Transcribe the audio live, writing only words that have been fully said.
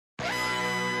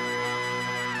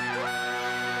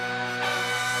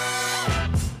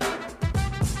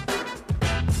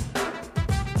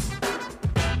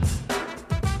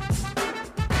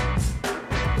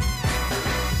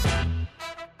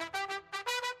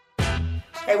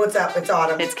Hey, what's up? It's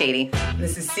Autumn. It's Katie.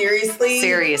 This is Seriously.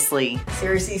 Seriously.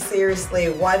 Seriously.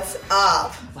 What's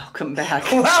up? Welcome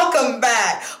back. Welcome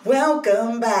back.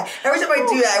 Welcome back. Every time I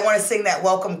do that, I want to sing that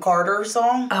Welcome Carter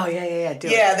song. Oh, yeah.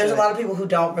 There's a lot of people who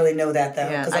don't really know that, though.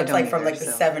 Because it's like from like the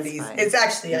 70s. It's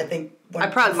actually, I think, I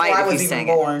probably might I if was you even sang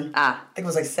born. it. I think it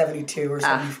was like 72 or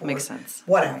 74. Makes sense.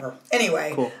 Whatever.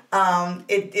 Anyway, cool.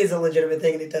 It is a legitimate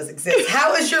thing and it does exist.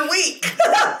 How was your week?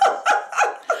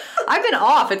 I've been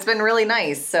off. It's been really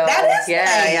nice. So that is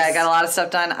nice. Yeah, I got a lot of stuff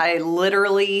done. I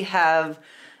literally have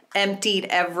emptied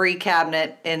every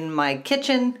cabinet in my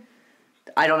kitchen.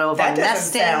 I don't know if I'm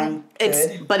nesting.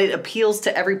 But it appeals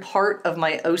to every part of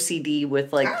my OCD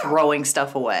with like throwing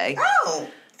stuff away. Oh,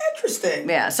 interesting.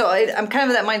 Yeah, so I'm kind of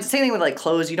of that mind. Same thing with like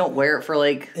clothes. You don't wear it for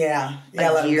like a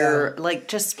year.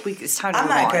 Like it's time to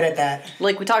move on. I'm not good at that.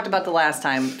 Like we talked about the last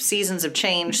time, seasons of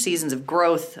change, seasons of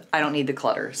growth. I don't need to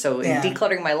clutter. So in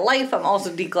decluttering my life, I'm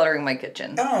also decluttering my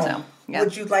kitchen. Oh. So, yeah.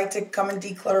 Would you like to come and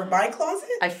declutter my closet?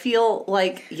 I feel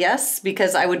like yes,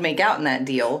 because I would make out in that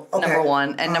deal. Okay. Number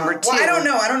one, and number two. Well, I don't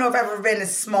know. I don't know if I've ever been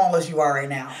as small as you are right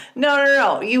now.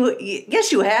 No.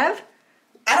 Yes, you have.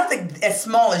 I don't think as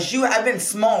small as you. I've been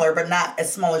smaller, but not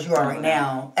as small as you are right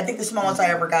now. I think the smallest I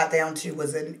ever got down to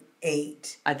was an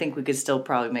 8. I think we could still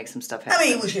probably make some stuff happen. I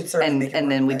mean, we should certainly make it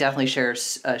and then we right. definitely share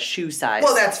a shoe size.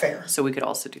 Well, that's fair. So we could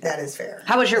also do that. That is fair.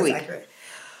 How was your week? Accurate.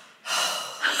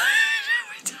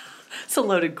 It's a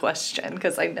loaded question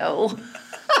because I know.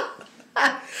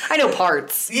 I know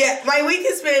parts. Yeah, my week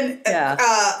has been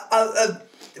a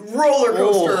roller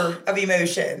coaster of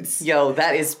emotions. Yo,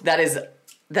 that is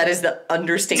the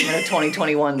understatement of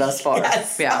 2021 thus far.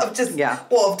 Yes. Yeah. Of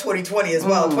 2020 as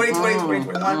well. 2020,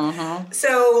 2021.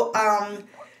 So,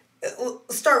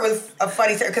 start with a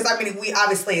funny story. Because, I mean, we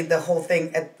obviously, the whole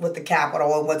thing with the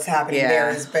Capitol and what's happening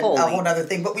there has been a whole other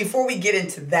thing. But before we get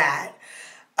into that,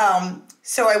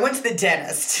 so I went to the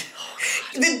dentist.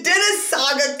 The dentist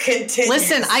saga continues.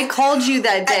 Listen, I called you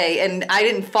that day and I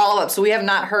didn't follow up. So we have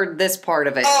not heard this part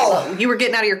of it. Oh. You were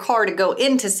getting out of your car to go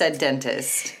into said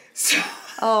dentist.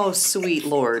 Oh, sweet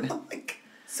Lord. Oh my God.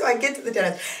 So I get to the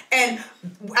dentist, and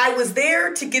I was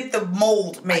there to get the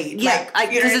mold made.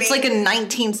 Because it's like a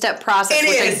 19-step process,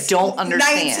 which I don't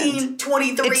understand. 19,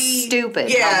 23. It's stupid.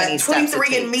 Yeah, how many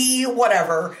 23 and me,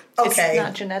 whatever. Okay. It's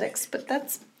not genetics, but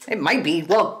it might be.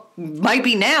 Well, might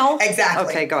be now. Exactly.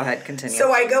 Okay, go ahead, continue.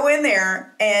 So I go in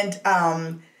there, and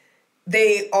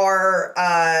they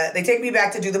take me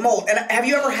back to do the mold. And have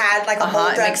you ever had like a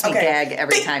mold done? It makes me gag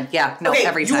every time. Yeah, no,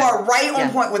 every time. You are right on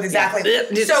point with exactly. Yeah.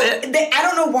 So I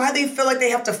don't know why they feel like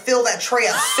they have to fill that tray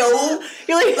up so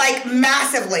You're like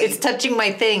massively. It's touching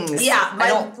my things. Yeah,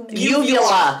 my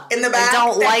uvula in the back. I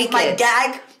don't like my it.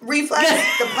 Gag reflex,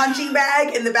 the punching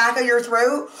bag in the back of your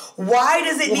throat. Why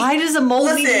does it? Why does a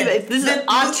mold need? This is an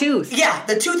odd tooth. Yeah,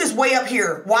 the tooth is way up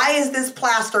here. Why is this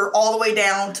plaster all the way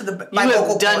down to my vocal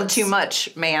cords? You have done too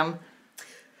much, ma'am.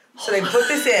 So they put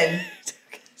this in.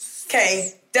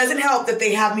 Okay, doesn't help that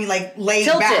they have me like laid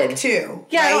tilted back too.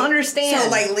 Yeah, right? I don't understand. So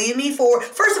like lean me forward.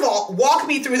 First of all, walk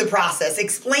me through the process.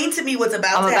 Explain to me what's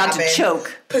about to happen. I'm about to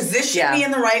choke. Position me in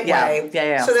the right way.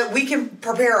 Yeah. So that we can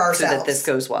prepare ourselves. So that this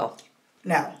goes well.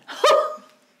 No.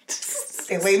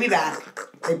 They lay me back.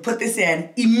 They put this in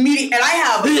immediately, and I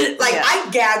have I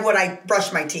gag when I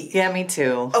brush my teeth. Yeah, me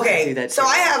too. Okay, I do that too. So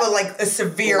I have a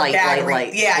severe gag.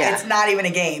 Light. Yeah, it's not even a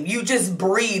game. You just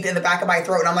breathe in the back of my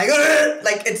throat, and I'm like, ugh!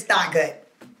 Like it's not good.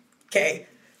 Okay,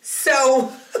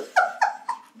 so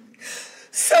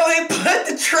they put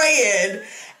the tray in.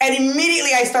 And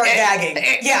immediately I start gagging.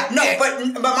 Yeah, no,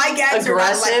 but my gags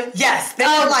aggressive? are not like, yes,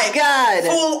 they're like God.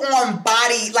 Full on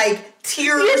body, like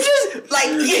tears. You're just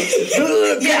like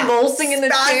convulsing in the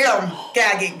chair.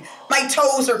 Gagging. My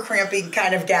toes are cramping,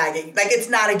 kind of gagging. Like it's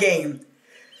not a game.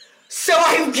 So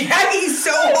I'm gagging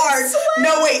so hard.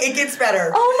 No, wait, it gets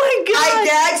better. Oh my God. I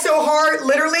gag so hard,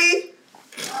 literally.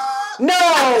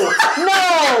 No,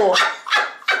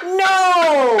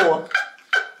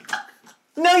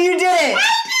 you didn't.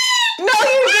 No,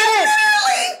 you didn't.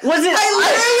 Was it? I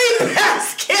literally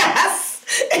passed gas.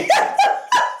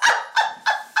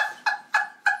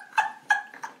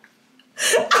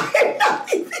 I'm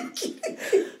not even kidding.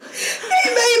 They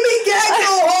made me gag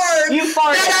so hard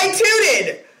that I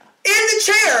tooted in the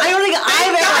chair. I don't think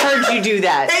I've ever heard you do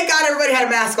that. Thank God everybody had a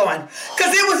mask on,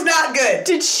 because it was not good.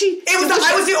 Did she?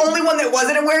 I was the only one that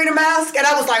wasn't wearing a mask, and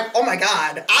I was like, oh my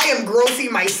God, I am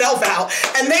grossing myself out.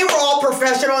 And they were all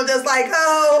professional, just like,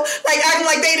 oh, like acting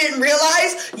like they didn't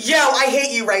realize. Yo, I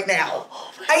hate you right now.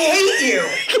 I hate you.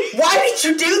 Why did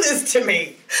you do this to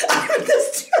me?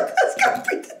 This gonna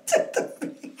be the death of me.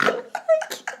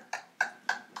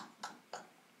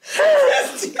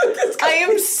 This I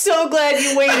am so glad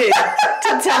you waited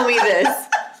to tell me this.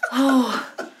 Oh.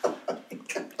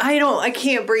 I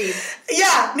can't breathe.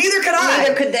 Yeah, neither could I.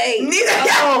 Neither could they. Nobody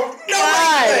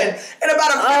could. In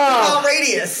about a 50-mile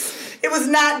radius. It was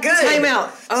not good. Time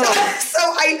out. Oh.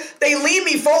 So they lead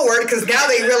me forward because now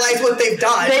they realize what they've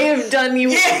done. They have done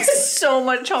you so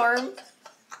much harm.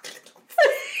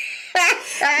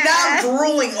 Now I'm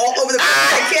drooling all over the place.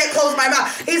 I can't close my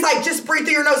mouth. He's like, just breathe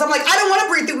through your nose. I'm like, I don't want to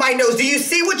breathe through my nose. Do you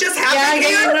see what just happened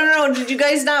here? No. Did you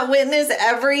guys not witness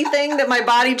everything that my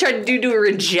body tried to do to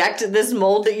reject this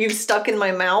mold that you've stuck in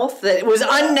my mouth? That it was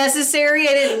unnecessary.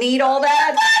 I didn't need all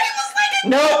that. My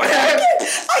body was like,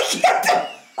 I can't.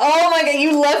 Oh my God,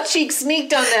 you left cheek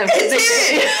sneaked on them. It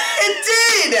did. It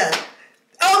did.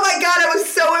 Oh my God, I was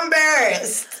so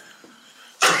embarrassed.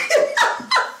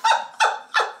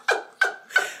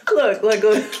 Look.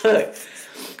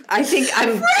 I think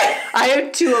I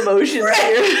have two emotions here.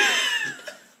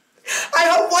 I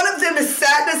hope one of them is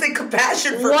sadness and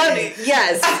compassion for me.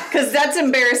 Yes, because that's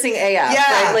embarrassing AF.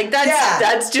 Yeah. Right? Like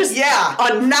that's just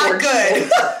unfortunate. Not good.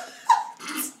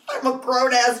 I'm a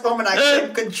grown ass woman. I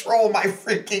can't control my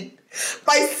sphincter.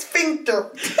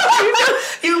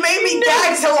 You made me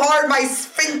gag so hard my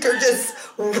sphincter just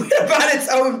went about its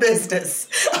own business.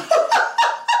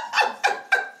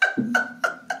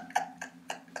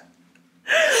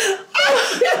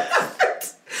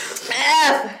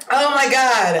 Oh my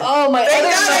God. Oh my God.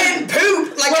 Thank God I didn't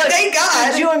poop. Like, look, thank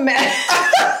God. Could you imagine?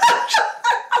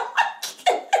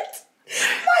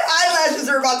 My eyelashes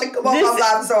are about to come off. I'm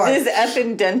laughing so hard. This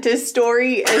effing dentist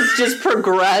story has just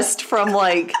progressed from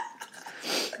like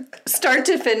start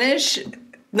to finish.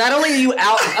 Not only are you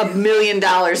out $1 million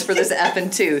for this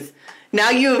effing tooth,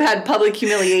 now you have had public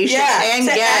humiliation and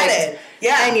gagged.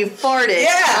 Yeah. And you farted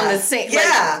on the same.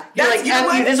 Yeah. You're like,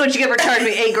 this is what you get for charging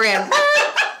me $8,000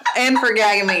 and for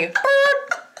gagging me.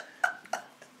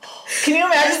 Can you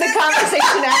imagine the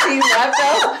conversation after you left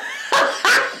though?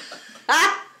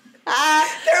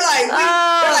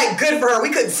 They're like, good for her. We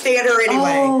couldn't stand her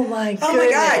anyway. Oh my goodness. Oh my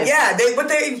God, yeah.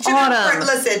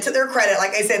 Listen, to their credit,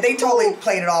 like I said, they totally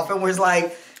played it off and was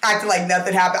like acting like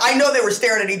nothing happened. I know they were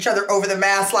staring at each other over the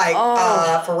mask, like,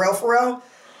 for real.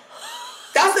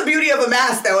 That's the beauty of a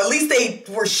mask, though. At least they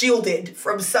were shielded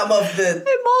from some of the.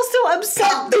 I'm also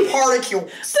upset. The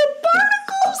particles. The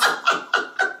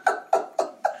particles.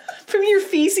 From your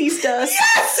feces dust.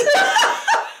 Yes.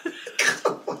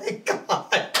 Oh my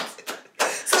God.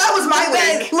 So that was my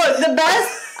week. Look, the best.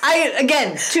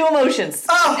 Again, two emotions: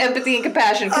 empathy and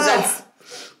compassion, because that's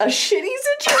a shitty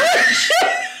situation.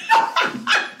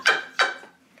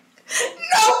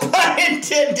 No pun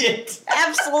intended.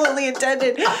 Absolutely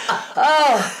intended.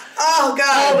 Oh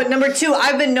God. Oh, but number two,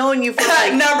 I've been knowing you for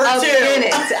like number a two.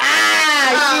 minute.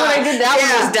 See what I did? That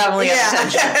one was definitely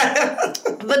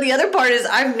unintentional. But the other part is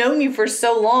I've known you for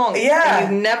so long. Yeah.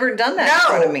 And you've never done that in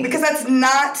front of me. Because that's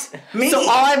not me. So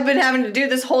all I've been having to do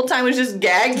this whole time was just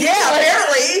gag you. Yeah,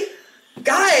 apparently.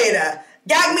 God.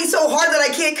 Gag me so hard that I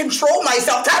can't control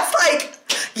myself. That's like,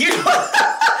 you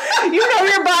know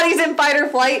your body's in fight or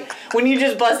flight when you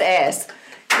just bust ass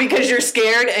because you're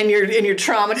scared and you're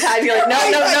traumatized. You're like, no.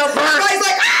 Everybody's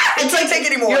like, I can't take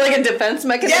anymore. You're like a defense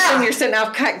mechanism. Yeah. You're setting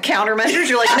out countermeasures.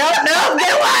 You're like, no,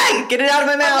 get away, get it out of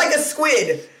my mouth. I'm like a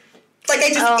squid. Like I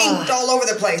just inked all over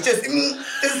the place.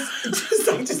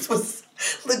 I just was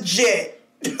legit.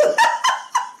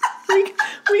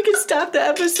 We can stop the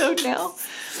episode now.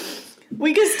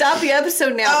 We can stop the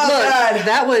episode now. Oh, look, God.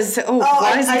 That was.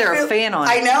 Why isn't there a fan on?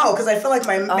 I know, because I feel like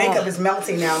my makeup is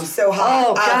melting now. I'm so hot.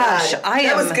 Oh gosh,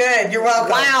 That was good. You're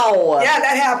welcome. Wow. Yeah,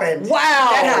 that happened. Wow.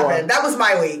 That happened. That was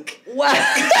my week. Wow.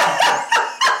 That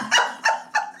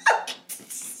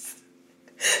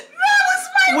was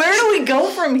my Where do we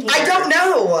go from here? I don't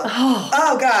know.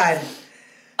 Oh God.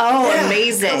 Oh, yeah.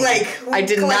 Amazing! Like, I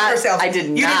did not. Yourself. I did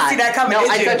not. You didn't see that coming. No, did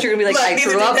you? I thought you were gonna be like, I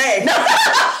threw up. No.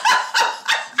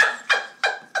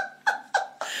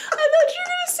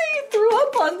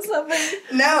 On something.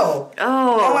 No.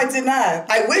 Oh. No, I did not.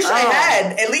 I wish I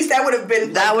had. At least that would have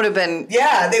been. That would have been.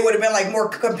 Yeah, they would have been like more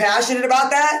compassionate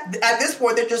about that. At this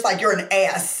point, they're just like, you're an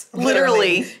ass.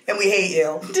 Literally. And we hate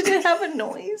you. Did it have a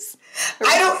noise?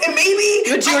 I don't. Maybe.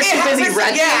 But you were too busy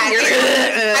retching.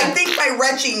 Yeah. I think my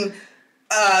retching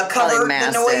covered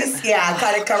the noise. It. Yeah,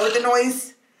 kind of covered the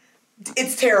noise.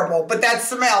 It's terrible, but that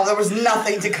smell, there was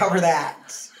nothing to cover that.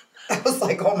 I was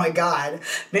like, oh my God,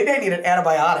 maybe I need an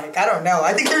antibiotic. I don't know.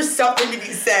 I think there's something to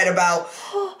be said about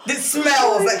the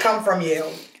smells that come from you.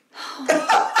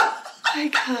 Oh my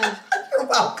God. You're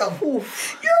welcome.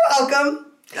 Oof. You're welcome.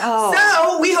 Oh.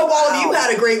 So, we hope all of you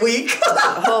had a great week.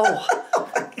 Oh.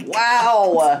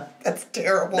 Wow. That's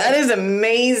terrible. That is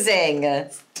amazing.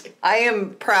 I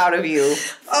am proud of you.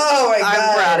 Oh my God.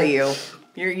 I'm proud of you.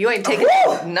 You ain't taking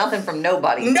nothing from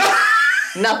nobody. No.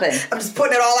 Nothing. I'm just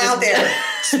putting it all out there.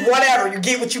 Just whatever. You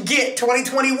get what you get.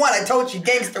 2021. I told you,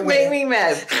 gangster way. Make me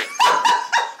mad.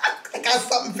 I got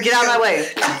something for you. Get out of my way.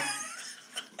 I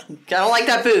don't like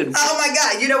that food. Oh my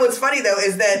God. You know what's funny though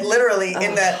is that literally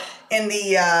in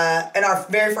our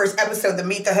very first episode, the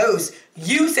Meet the Host,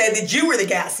 you said that you were the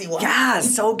gassy one. Yeah,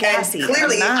 so gassy. And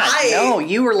clearly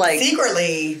you were like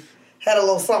secretly had a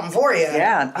little something for you.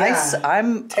 Yeah.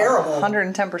 I'm terrible.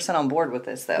 110% on board with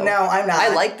this though. No, I'm not.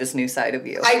 I like this new side of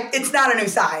you. It's not a new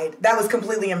side. That was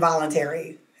completely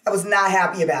involuntary. I was not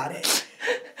happy about it.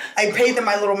 I paid them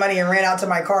my little money and ran out to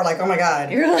my car like, oh my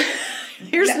God. You're like,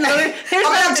 here's another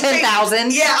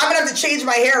 10,000. Yeah, I'm gonna have to change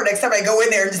my hair next time I go in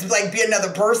there and just like be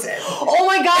another person. Oh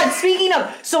my God! Speaking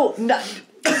of,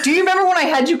 do you remember when I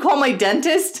had you call my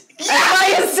dentist as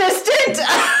my assistant?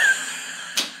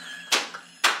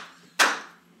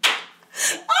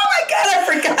 Oh my God! I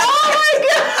forgot. Oh my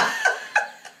God!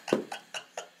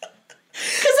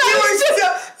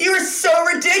 You were so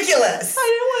ridiculous. I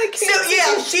didn't want to cancel. So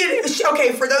yeah, she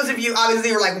okay. For those of you,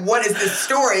 obviously, were like, "What is this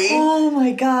story?" Oh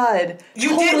my God! You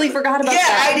totally forgot about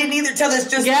that. Yeah, I didn't either. Tell this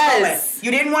just a moment.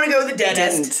 You didn't want to go to the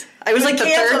dentist. I was like the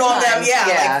third time. On them,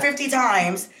 like 50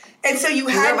 times, and so you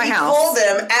had me call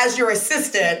them as your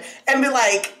assistant and be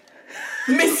like,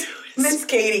 Miss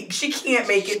Katie, she can't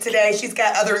make it today. She's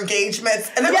got other engagements.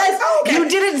 And they're like, oh, okay. You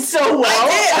did it so well. I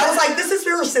did. I was like, this is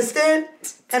your assistant,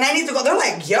 and I need to go. They're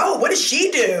like, yo, what does she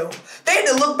do? They had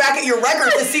to look back at your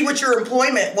record to see what your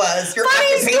employment was, your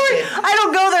occupation. Story. I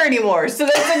don't go there anymore, so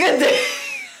that's a good thing.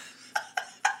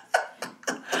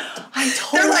 I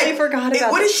totally forgot about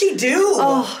that. What does she do?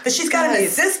 Oh, she's got an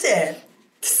assistant.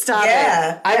 Stop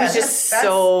it. I was just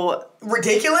so...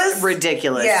 Ridiculous?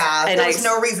 Ridiculous. Yeah, and there was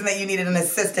no reason that you needed an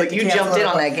assistant. But you jumped in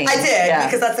on that game. I did,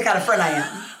 because that's the kind of friend I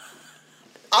am.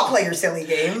 I'll play your silly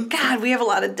game. God, we have a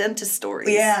lot of dentist stories.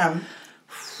 Yeah.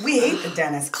 We hate the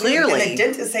dentist. Clearly. And the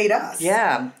dentists hate us.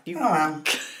 Yeah.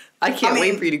 I can't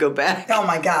wait for you to go back. Oh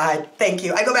my God. Thank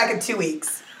you. I go back in 2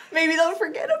 weeks. Maybe they'll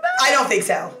forget about it. I don't think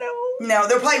so. No,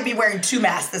 they'll probably be wearing 2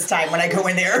 masks this time when I go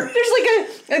in there. There's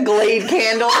like a Glade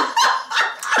candle,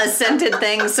 a scented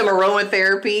thing, some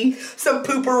aromatherapy. Some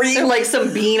poopery. Or like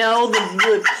some Beano.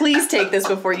 Please take this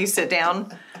before you sit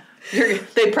down.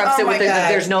 They preface it with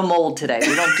there's no mold today.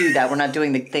 We don't do that. We're not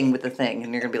doing the thing with the thing.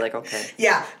 And you're going to be like, okay.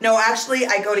 Yeah. No, actually,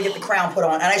 I go to get the crown put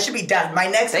on, and I should be done. My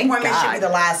next appointment should be the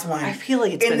last one. I feel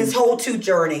like it's in this whole tooth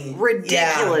journey.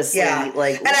 Ridiculously. Yeah.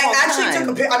 Like, and I actually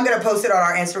took I'm going to post it on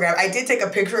our Instagram. I did take a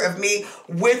picture of me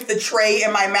with the tray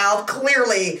in my mouth.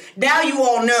 Clearly, now you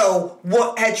all know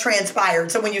what had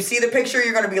transpired. So when you see the picture,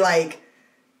 you're going to be like,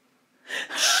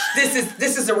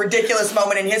 this is a ridiculous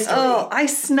moment in history. Oh, I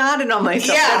snotted on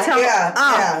myself.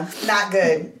 Yeah, not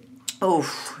good. Oh,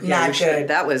 not good.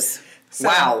 That was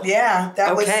wow. Yeah,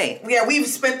 that was. Yeah, we've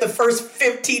spent the first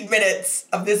 15 minutes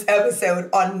of this episode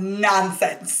on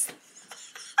nonsense.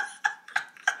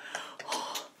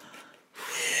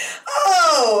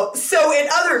 Oh, so in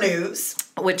other news.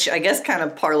 Which I guess kind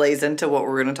of parlays into what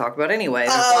we're going to talk about anyway.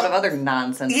 There's a lot of other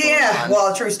nonsense going on.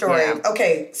 Well, true story. Yeah.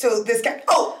 Okay, so this guy...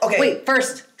 Oh, okay. Wait,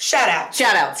 first... Shout-outs.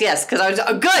 Shout-outs, yes, because I was...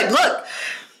 Oh, good, look!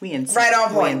 We in sync. Right on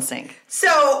point. We in sync.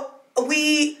 So,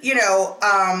 we,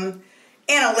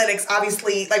 analytics,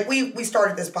 obviously, like, we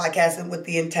started this podcast with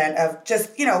the intent of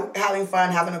just, having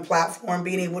fun, having a platform,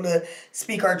 being able to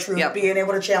speak our truth, being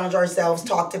able to challenge ourselves,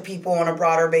 talk to people on a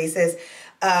broader basis.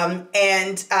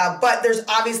 But there's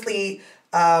obviously...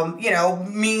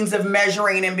 means of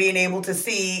measuring and being able to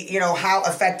see, how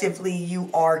effectively you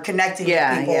are connecting with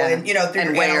people and, through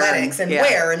your analytics and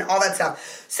where and all that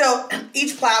stuff. So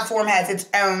each platform has its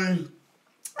own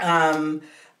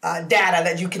data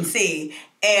that you can see.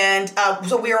 And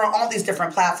so we are on all these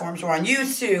different platforms. We're on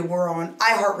YouTube, we're on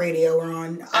iHeartRadio, we're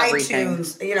on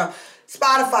iTunes,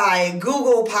 Spotify,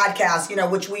 Google Podcasts,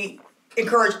 which we...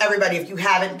 encourage everybody, if you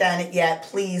haven't done it yet,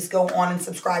 please go on and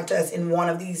subscribe to us in one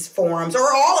of these forums or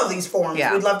all of these forums.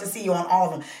 Yeah. We'd love to see you on all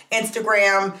of them.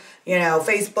 Instagram,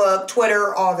 Facebook,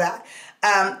 Twitter, all of that.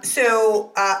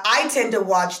 So I tend to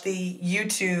watch the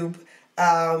YouTube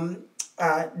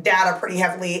data pretty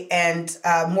heavily, and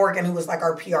Morgan, who was like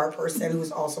our PR person,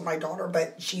 who's also my daughter,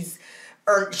 but this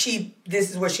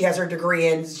is what she has her degree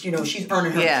in, she's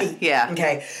earning her keep. Yeah.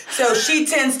 Okay. So she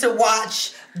tends to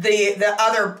watch the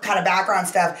other kind of background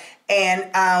stuff,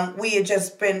 and we had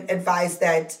just been advised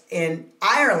that in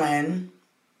Ireland,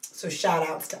 so shout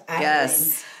outs to Ireland.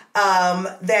 Yes.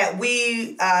 that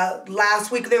we,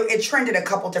 last week, it trended a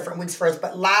couple different weeks for us,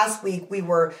 but last week we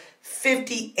were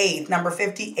 58th, number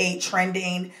 58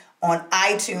 trending on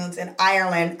iTunes in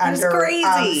Ireland under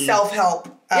self-help,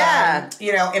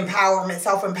 empowerment,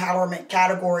 self-empowerment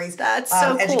categories. That's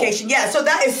so cool. Education. Yeah, so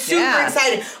that is super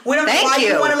exciting. We don't know why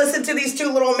you want to listen to these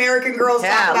two little American girls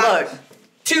talk about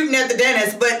tooting at the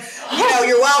dentist, but,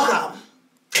 you're welcome.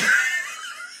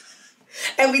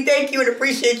 And we thank you and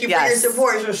appreciate you for your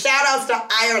support. So shout outs to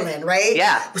Ireland, right?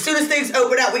 Yeah. As soon as things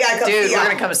open up, we got to come see you. Dude, we're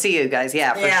going to come see you guys.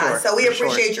 Yeah, for sure. So we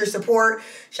appreciate your support.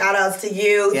 Shout outs to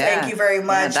you. Yeah. Thank you very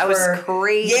much. That was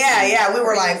crazy. Yeah. We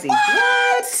were like,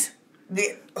 what?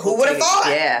 Who would have thought?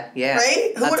 Yeah.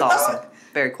 Right? Who would have awesome. thought?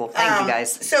 Very cool. Thank you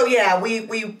guys. So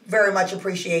we very much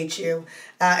appreciate you.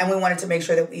 And we wanted to make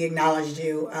sure that we acknowledged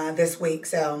you this week.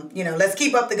 So, let's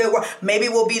keep up the good work. Maybe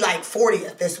we'll be like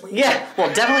 40th this week. Yeah.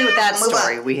 Well, definitely with that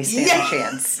story, we stand a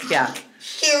chance. Yeah.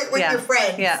 Share it with your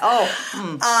friends. Yeah.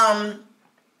 Oh.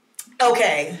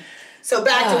 Okay. So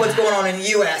back to what's going on in the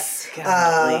U.S. We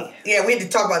had to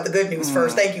talk about the good news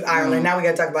first. Thank you, Ireland. Now we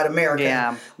got to talk about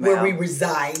America, where we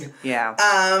reside. Yeah.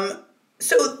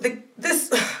 So this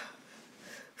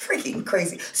freaking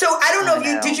crazy. So I don't know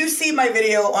if did you see my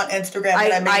video on Instagram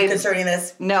that I made concerning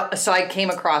this? No. So I came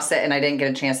across it and I didn't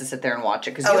get a chance to sit there and watch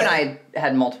it because you and I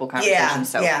had multiple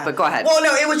conversations. But go ahead. Well,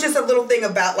 no, it was just a little thing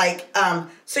about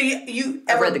so you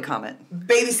ever I read the comment.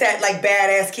 Babysat like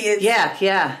badass kids?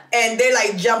 Yeah. And they're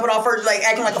like jumping off her, like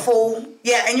acting like a fool.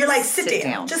 Yeah, and you're like, sit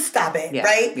down. Just stop it,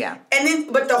 right? Yeah. And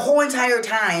then, but the whole entire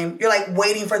time, you're like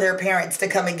waiting for their parents to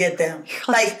come and get them.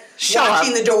 Like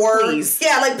watching the door. Please.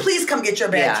 Yeah, like please come get your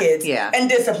bad kids. Yeah. And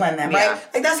discipline them, right?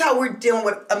 Like that's how we're dealing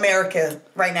with America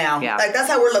right now. Yeah. Like that's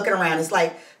how we're looking around. It's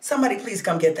like, somebody please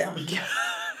come get them.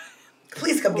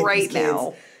 Please come get these kids.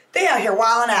 Now. They out here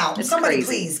wilding out. It's somebody crazy.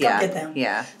 Please come get them.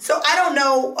 Yeah. So I don't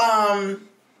know.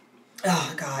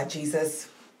 Oh God, Jesus.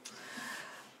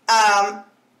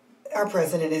 Our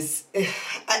president is.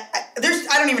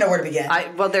 I don't even know where to begin.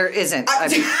 There isn't.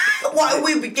 Well,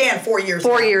 we began 4 years.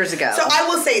 4 years ago. So I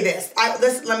will say this.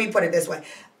 Let me put it this way.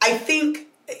 I think.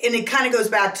 And it kind of goes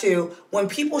back to when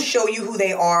people show you who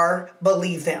they are,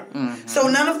 believe them. Mm-hmm. So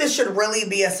none of this should really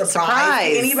be a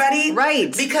surprise to anybody.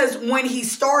 Right. Because when he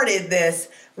started this,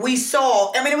 we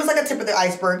saw, it was like a tip of the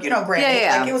iceberg,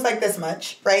 granted. Like it was like this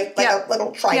much, right? Like a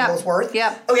little triangle's worth.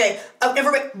 Yeah. Okay.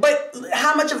 But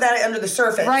how much of that is under the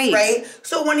surface, right?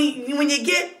 So when you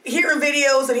get hearing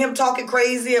videos of him talking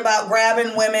crazy about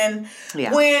grabbing women,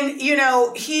 when,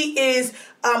 he is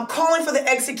calling for the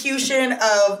execution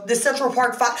of the Central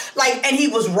Park Five, and he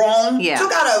was wrong. Yeah.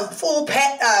 Took out a full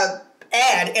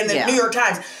ad in the New York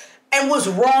Times and was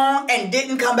wrong and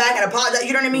didn't come back and apologize.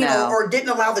 You know what I mean? No. Or didn't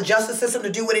allow the justice system to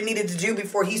do what it needed to do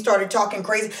before he started talking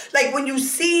crazy. Like when you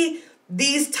see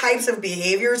these types of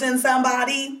behaviors in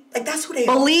somebody, like that's who they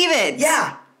are. Believe it.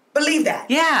 Yeah. Believe that.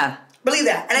 Yeah. Believe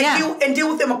that. And deal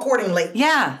with them accordingly.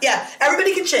 Yeah. Yeah.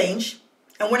 Everybody can change.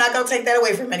 And we're not going to take that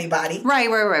away from anybody.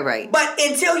 Right. But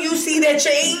until you see that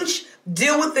change,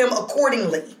 deal with them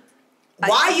accordingly.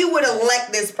 Why you would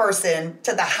elect this person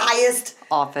to the highest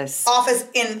office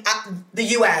in the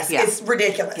U.S. is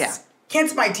ridiculous. Yeah.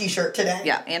 Hence my T-shirt today.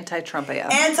 Yeah, anti-Trump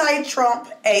AF. Anti-Trump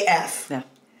AF. Yeah.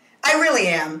 I really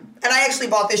am. And I actually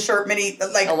bought this shirt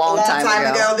a long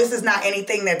time ago. This is not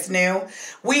anything that's new.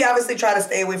 We obviously try to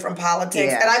stay away from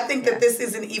politics. And I think that this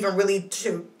isn't even really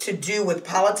to do with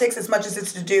politics as much as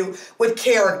it's to do with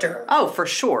character. Oh, for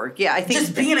sure. Yeah, I think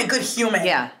just being a good human.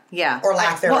 Yeah. Or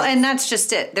lack thereof. Well, and that's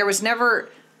just it. There was never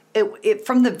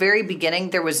from the very beginning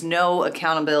there was no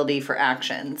accountability for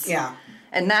actions. Yeah.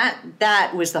 And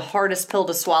that was the hardest pill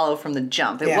to swallow from the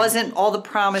jump. It wasn't all the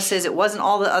promises. It wasn't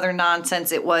all the other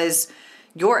nonsense. It was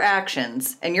your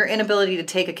actions and your inability to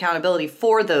take accountability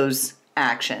for those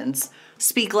actions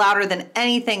speak louder than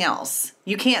anything else.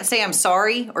 You can't say I'm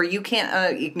sorry or you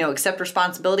can't accept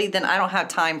responsibility. Then I don't have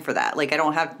time for that. Like I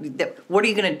don't have. What are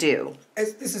you gonna do?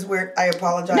 This is weird. I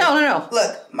apologize. No.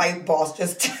 Look, my boss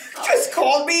just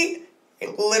called me. I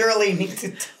literally need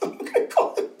to. I'm gonna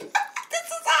call him back. This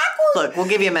is awkward. Look, we'll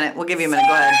give you a minute. Go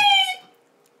ahead.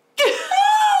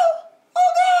 Oh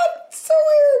God, it's so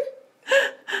weird.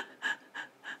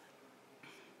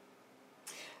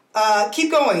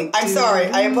 Keep going. I'm sorry.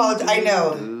 I apologize. I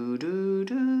know.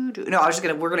 No,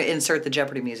 we're gonna insert the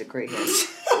Jeopardy music right here.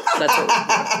 That's what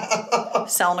we're doing.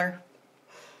 Sellner,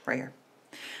 right here.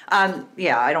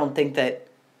 I don't think that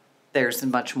there's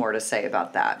much more to say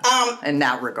about that. In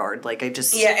that regard, like in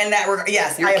that regard,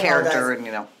 yes, your character and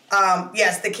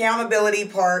yes, the accountability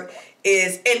part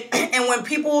is, and when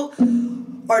people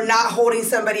are not holding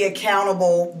somebody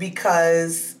accountable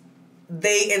because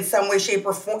they in some way, shape,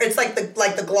 or form, it's like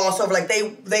the gloss over. Like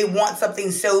they want something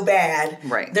so bad,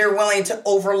 right? They're willing to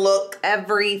overlook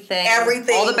everything,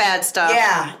 all the bad stuff,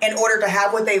 yeah, in order to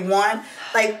have what they want.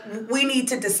 Like, we need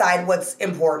to decide what's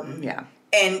important. Yeah.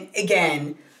 And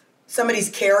again, somebody's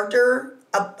character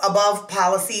above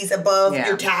policies, above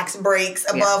your tax breaks,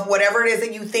 above whatever it is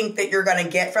that you think that you're going to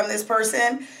get from this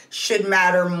person should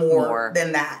matter more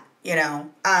than that, you know.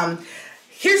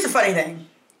 Here's the funny thing.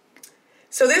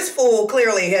 So this fool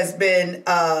clearly has been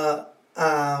hold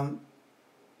on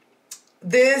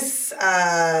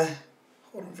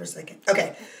for a second.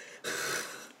 Okay.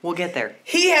 We'll get there.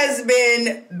 He has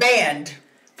been banned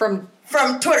from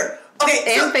Twitter.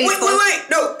 Okay, and Facebook. Wait.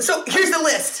 No, so here's the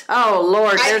list. Oh,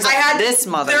 Lord. There's this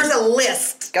mother. There's a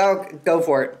list. Go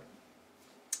for it.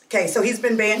 Okay, so he's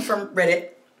been banned from Reddit.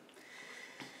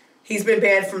 He's been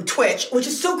banned from Twitch, which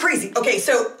is so crazy. Okay,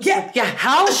 so, yeah. Yeah,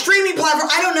 how? A streaming platform,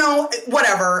 I don't know,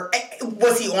 whatever.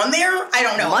 Was he on there? I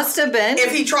don't know. Must have been.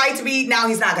 If he tried to be, now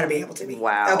he's not going to be able to be.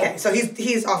 Wow. Okay, so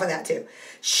he's off of that too.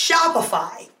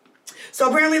 Shopify. So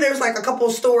apparently there's like a couple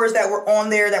of stores that were on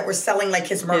there that were selling like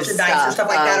his merchandise or stuff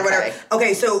like that or whatever.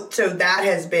 Okay, so that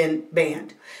has been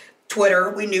banned. Twitter,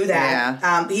 we knew that.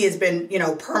 Yeah. He has been,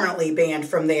 permanently banned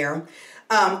from there.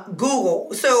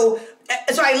 Google. So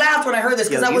I laughed when I heard this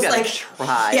because I was like,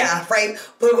 try. Yeah, right.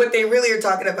 But what they really are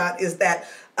talking about is that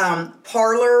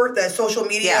Parler, the social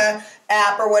media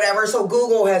app or whatever. So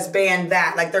Google has banned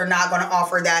that. Like, they're not going to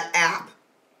offer that app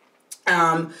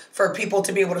for people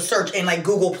to be able to search in like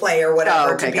Google Play or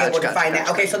whatever to be able to find that.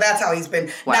 Okay, so that's how he's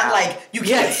been. Wow. Not like you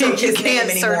can't search his name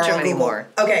anymore.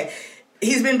 Okay,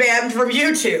 he's been banned from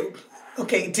YouTube.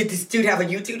 Okay, did this dude have a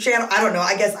YouTube channel? I don't know.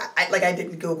 I guess I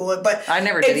didn't Google it, but I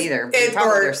never did either.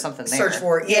 Probably there's something there. Search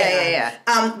for it. Yeah.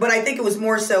 But I think it was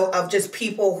more so of just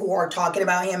people who are talking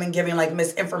about him and giving like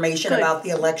misinformation about the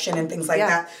election and things like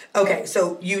that. Okay,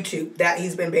 so YouTube, that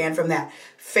he's been banned from that.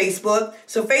 Facebook.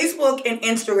 So Facebook and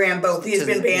Instagram both. He has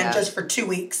been banned just for 2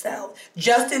 weeks though.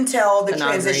 Just until the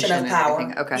transition of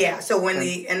power. Okay. Yeah. So when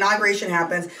the inauguration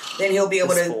happens, then he'll be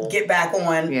able to get back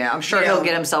on. Yeah, I'm sure he'll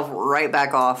get himself right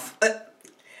back off.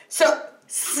 So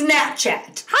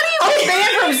Snapchat. How do you get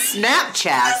banned from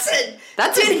Snapchat? Listen,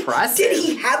 that's impressive. Did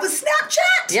he have a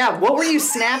Snapchat? Yeah. What were you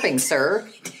snapping, sir?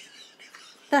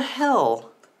 The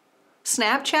hell?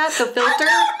 Snapchat, the filter? I don't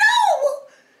know.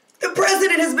 The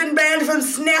president has been banned from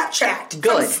Snapchat.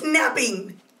 Good. From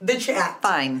snapping the chat.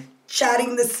 Fine.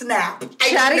 Chatting the snap.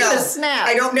 Chatting the snap.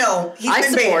 I don't know. I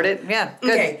support it. Yeah.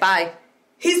 Good. Okay. Bye.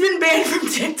 He's been banned from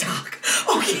TikTok.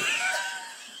 Okay.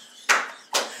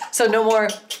 So no more.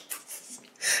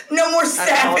 No more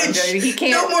savage. He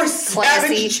can't. No more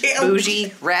classy, savage.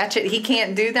 Bougie, ratchet. He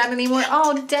can't do that anymore.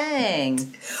 Oh dang.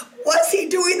 Was he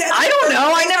doing that? I don't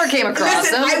know. I never came across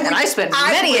him, and I spent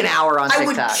many an hour on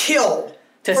TikTok. I would kill.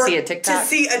 See a TikTok? To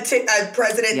see a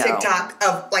president TikTok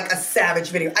of like a savage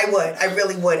video. I would. I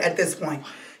really would at this point.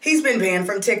 He's been banned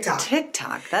from TikTok.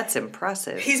 TikTok, that's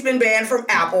impressive. He's been banned from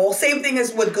Apple. Same thing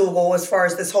as with Google as far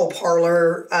as this whole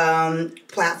Parler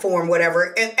platform,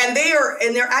 whatever. And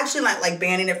they're actually not like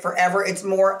banning it forever. It's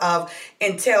more of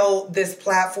until this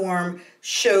platform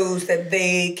shows that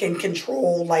they can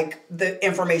control like the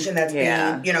information that's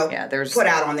being, put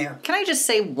out on there. Can I just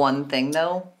say one thing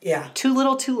though? Yeah. Too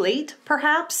little, too late,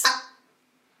 perhaps?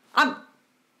 I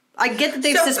get that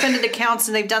they've suspended accounts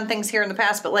and they've done things here in the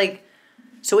past, but like,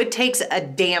 so it takes a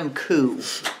damn coup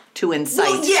to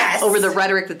incite over the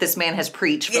rhetoric that this man has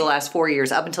preached for the last 4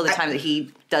 years, up until the time that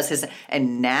he does his,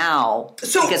 and now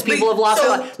because people have lost.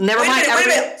 Never mind. Wait a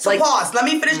minute. So pause. Let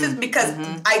me finish this because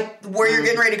where you're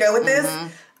getting ready to go with this.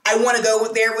 I want to go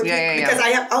there with you because I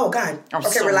have. Oh God.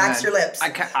 Relax your lips.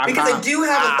 Because I do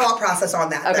have a thought process on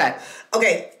that. Okay.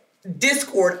 Okay.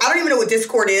 Discord. I don't even know what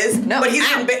Discord is. No. But he's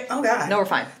been. Oh God. No, we're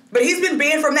fine. But he's been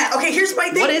banned from that. Okay, here's my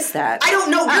thing. What is that? I don't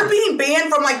know. You're being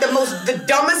banned from like the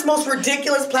dumbest, most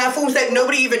ridiculous platforms that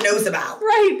nobody even knows about.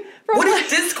 Right. What is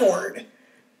Discord?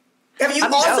 Have you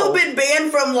also been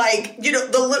banned from like, the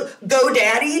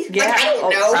GoDaddy? Yeah. Like, I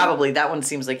don't know. Probably. That one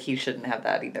seems like he shouldn't have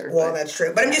that either. Well, that's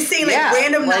true. But I'm just saying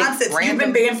random nonsense. You've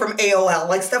been banned from AOL.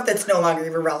 Like stuff that's no longer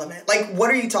even relevant. Like what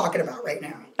are you talking about right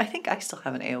now? I think I still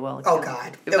have an AOL account. Oh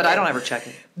God. But I don't ever check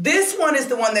it. This one is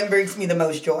the one that brings me the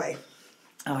most joy.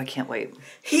 Oh, I can't wait.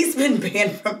 He's been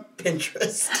banned from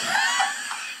Pinterest.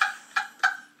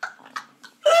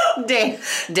 Damn.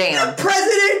 The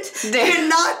president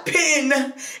cannot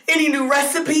pin any new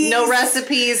recipes. No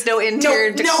recipes, no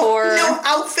interior decor. No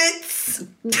outfits.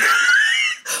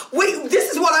 Wait,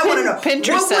 this is what I want to know.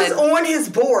 Pinterest what was on his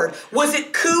board? Was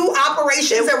it coup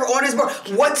operations that were on his board?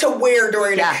 What to wear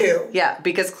during a coup? Yeah,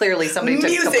 because clearly somebody took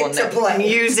Music a couple to play.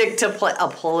 Music to play. A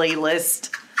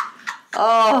playlist.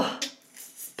 Oh,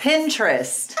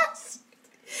 Pinterest.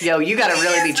 Yo, you got to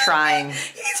really be trying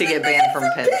to get banned from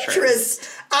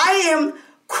Pinterest. I am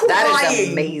crying. That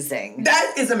is amazing.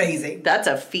 That is amazing. That's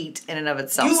a feat in and of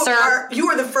itself, You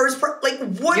are the first.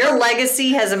 What? Your legacy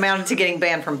has amounted to getting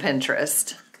banned from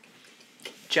Pinterest.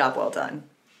 Job well done.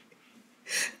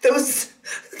 Those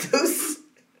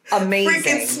amazing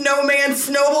freaking snowman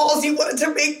snowballs you wanted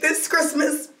to make this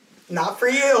Christmas. Not for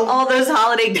you. All those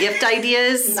holiday gift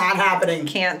ideas. Not happening.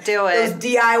 Can't do it. Those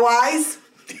DIYs.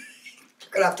 You're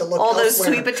gonna have to look all elsewhere. Those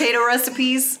sweet potato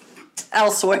recipes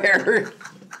elsewhere.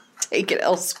 Take it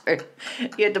elsewhere.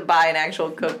 You had to buy an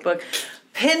actual cookbook.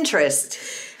 Pinterest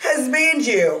has banned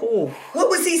you. Ooh. What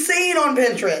was he saying on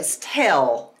Pinterest?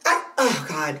 Hell. Oh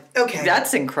God. Okay.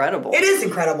 That's incredible. It is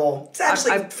incredible. It's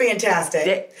actually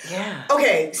fantastic. Yeah.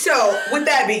 Okay, so with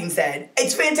that being said,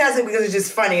 it's fantastic because it's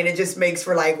just funny and it just makes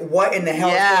for like, what in the hell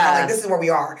is going on? Like, this is where we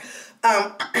are.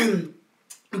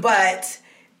 But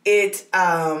it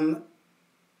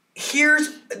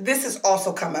this has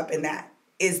also come up in that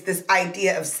is this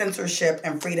idea of censorship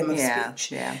and freedom of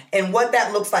speech. Yeah. And what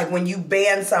that looks like when you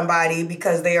ban somebody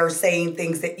because they are saying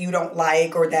things that you don't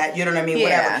like or that, you know what I mean,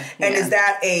 whatever. And is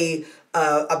that a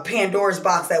Pandora's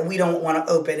box that we don't want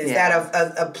to open? Is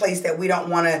that a place that we don't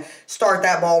want to start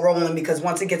that ball rolling because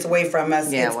once it gets away from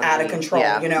us, it's out of control,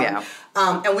 you know? Yeah.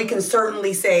 And we can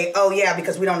certainly say, oh yeah,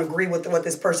 because we don't agree with what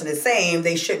this person is saying,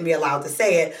 they shouldn't be allowed to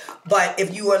say it. But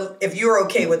if you're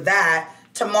okay with that,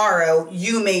 tomorrow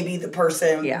you may be the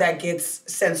person that gets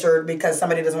censored because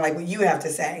somebody doesn't like what you have to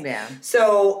say. Yeah.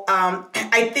 So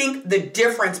I think the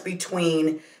difference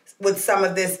between with some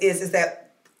of this is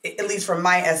that, at least from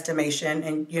my estimation,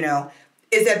 and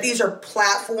is that these are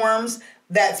platforms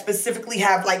that specifically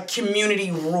have like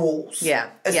community rules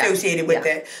associated with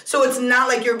it. So it's not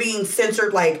like you're being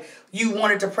censored like you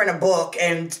wanted to print a book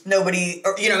and nobody,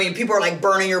 or, people are like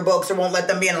burning your books or won't let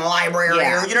them be in the library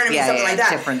or, something like that.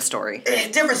 Different story.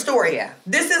 Different story. Yeah.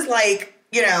 This is like,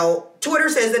 Twitter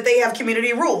says that they have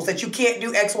community rules that you can't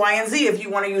do X, Y, and Z if you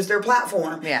want to use their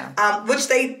platform. Yeah. Which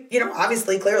they,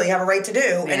 obviously clearly have a right to do.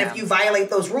 Yeah. And if you violate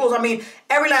those rules,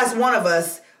 every last one of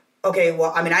us, okay,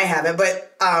 well, I haven't,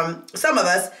 but some of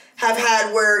us have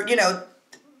had where,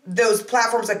 those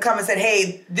platforms that come and said,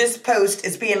 hey, this post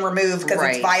is being removed because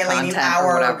it's violating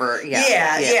our... whatever.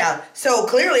 Yeah. So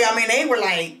clearly, they were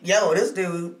like, yo, this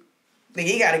dude,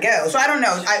 he got to go. So I don't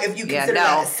know if you consider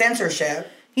that censorship.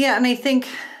 Yeah, and I think...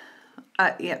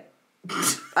 I'm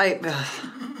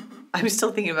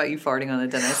still thinking about you farting on the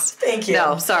dentist. Thank you.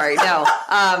 No, sorry, no.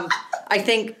 I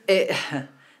think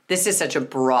this is such a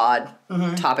broad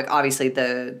topic. Obviously,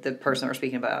 the person we're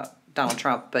speaking about, Donald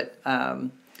Trump, but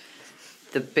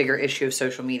the bigger issue of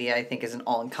social media, I think, is an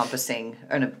all-encompassing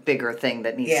and a bigger thing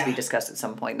that needs to be discussed at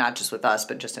some point, not just with us,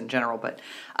 but just in general. But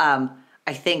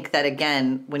I think that,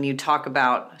 again, when you talk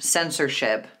about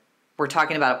censorship, we're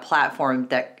talking about a platform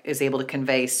that is able to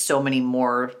convey so many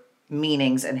more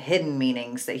meanings and hidden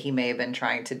meanings that he may have been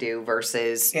trying to do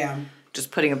versus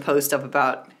just putting a post up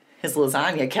about his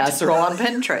lasagna casserole on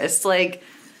Pinterest. Like,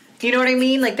 you know what I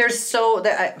mean? Like, there's and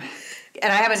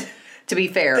I haven't, to be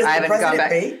fair, I haven't gone back.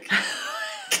 Bake?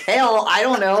 Hell, I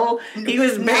don't know. He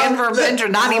was banned from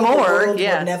Pinterest. Not anymore.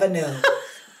 We'll never know.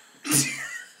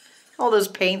 All those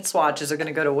paint swatches are going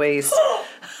to go to waste.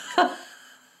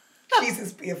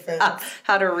 Jesus be offended.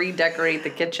 How to redecorate the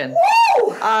kitchen.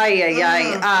 Woo!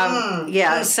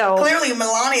 Yeah, so... Clearly,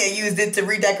 Melania used it to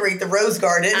redecorate the rose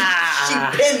garden. She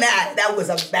pinned that. That was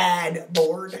a bad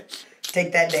board.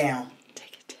 Take that down.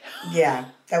 Take it down. Yeah,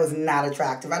 that was not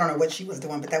attractive. I don't know what she was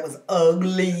doing, but that was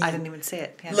ugly. I didn't even see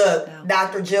it. Yeah, look, no.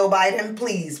 Dr. Jill Biden,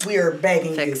 please, we are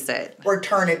begging Fix it.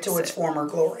 Return it to its former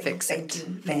glory. Thank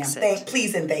you, ma'am.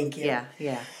 Please and thank you.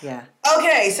 Yeah.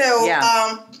 Okay, so,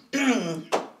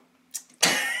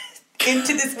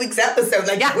 into this week's episode.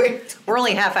 We're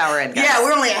only half hour in, guys. Yeah,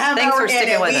 we're only a half Thanks hour in. Thanks for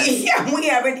sticking with us. Yeah, we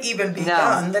haven't even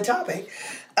begun the topic.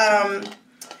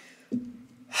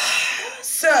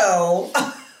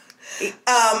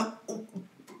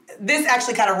 This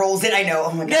actually kind of rolls in. I know.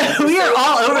 Oh my God. We are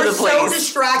all over the place. We're so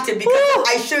distracted because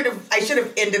I should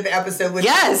have ended the episode with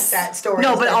that story.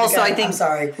 No, but also I think I'm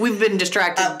sorry. We've been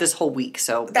distracted this whole week,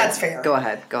 so that's fair. Go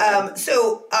ahead. Part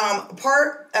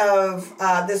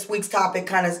of this week's topic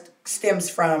kind of stems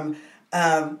from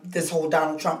this whole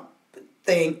Donald Trump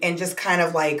thing and just kind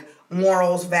of like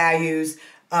morals, values,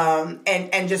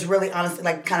 and just really honestly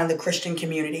like kind of the Christian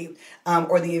community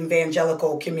or the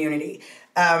evangelical community.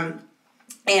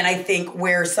 And I think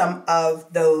where some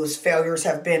of those failures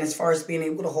have been as far as being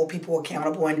able to hold people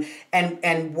accountable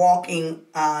and walking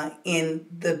in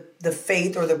the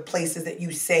faith or the places that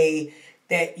you say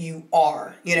that you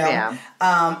are, you know? Yeah.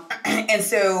 And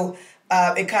so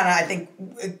it kind of, I think,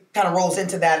 it kind of rolls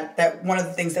into that one of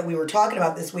the things that we were talking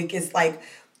about this week is like,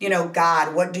 you know,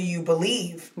 God, what do you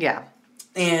believe? Yeah.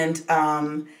 And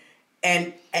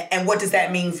what does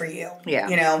that mean for you? Yeah.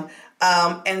 You know?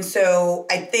 And so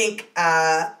I think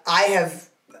I have,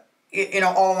 you know,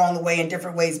 all along the way in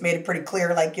different ways made it pretty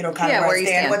clear, like, you know, kind of where I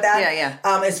stand with that. Yeah.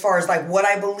 As far as like what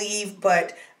I believe,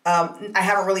 but I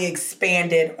haven't really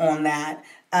expanded on that.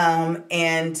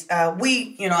 And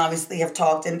we, you know, obviously have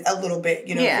talked in a little bit,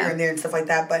 you know, here and there and stuff like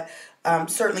that, but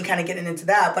certainly kind of getting into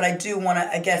that. But I do want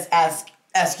to, I guess, ask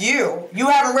you. You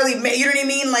haven't really made, you know what I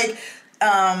mean? Like,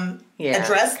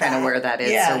 address kind of where that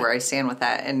is or where I stand with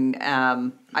that. And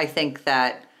I think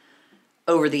that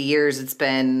over the years it's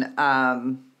been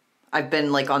I've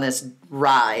been like on this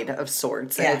ride of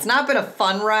sorts. And it's not been a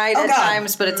fun ride at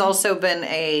times, but it's also been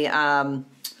a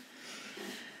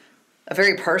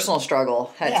very personal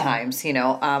struggle at times, you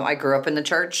know. I grew up in the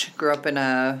church, grew up in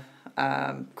a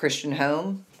Christian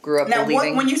home, grew up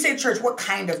believing. Now, when you say church, what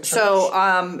kind of church?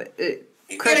 So,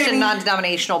 Christian,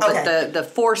 non-denominational, but the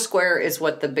four square is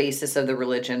what the basis of the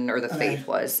religion or the faith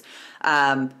was.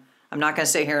 I'm not going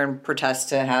to sit here and protest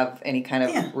to have any kind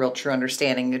of real true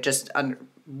understanding. It just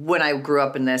when I grew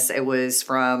up in this, it was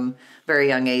from very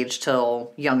young age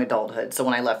till young adulthood. So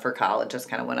when I left for college, that's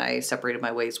kind of when I separated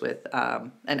my ways with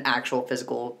an actual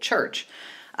physical church.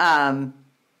 I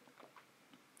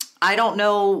don't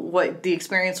know what the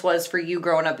experience was for you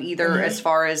growing up either, as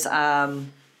far as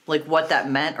like what that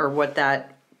meant or what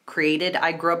that created.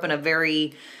 I grew up in a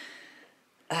very,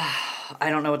 I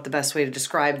don't know what the best way to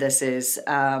describe this is.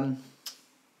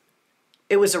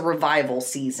 It was a revival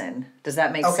season. Does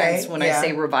that make sense when I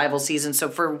say revival season? So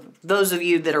for those of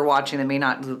you that are watching that may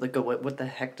not like, go, what the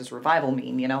heck does revival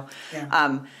mean, you know?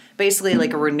 Yeah. Basically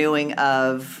like a renewing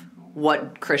of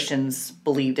what Christians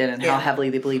believed in and how heavily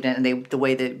they believed in, and the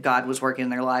way that God was working in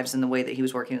their lives and the way that he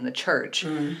was working in the church.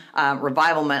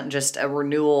 Revival meant just a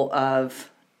renewal of,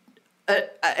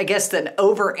 I guess, an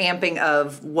overamping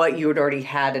of what you had already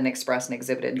had and expressed and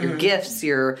exhibited. Your gifts,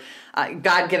 your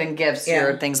God-given gifts,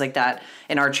 your things like that.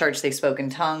 In our church, they spoke in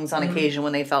tongues on occasion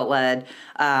when they felt led.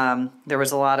 There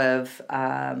was a lot of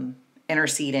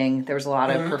interceding. There was a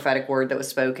lot of prophetic word that was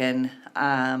spoken.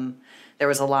 There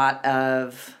was a lot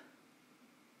of...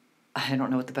 I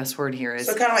don't know what the best word here is.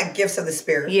 So kind of like gifts of the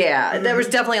Spirit. Yeah, there was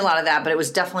definitely a lot of that, but it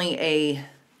was definitely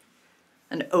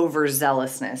an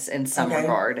overzealousness in some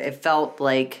regard. It felt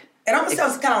like... It almost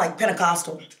sounds kind of like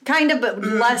Pentecostal. Kind of, but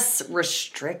less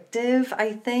restrictive,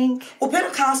 I think. Well,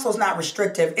 Pentecostal is not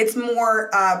restrictive. It's more,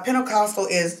 Pentecostal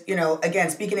is, you know, again,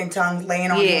 speaking in tongues,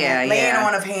 laying on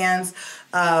of hands,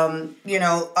 you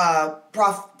know,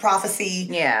 prophecy.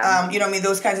 Yeah. You know what I mean?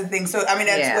 Those kinds of things. So, I mean,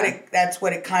 that's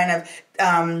what it kind of...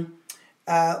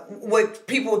 what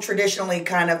people traditionally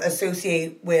kind of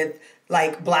associate with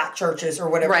like black churches or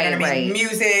whatever. Right, you know what I mean?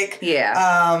 Music.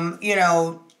 Yeah. You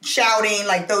know, shouting,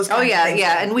 like those kinds of things.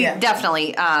 Yeah. And we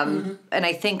definitely, and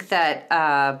I think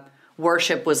that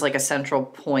worship was like a central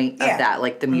point of that,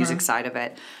 like the music side of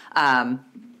it.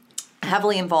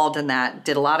 Heavily involved in that.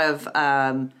 Did a lot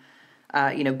of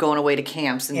you know, going away to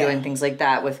camps and doing things like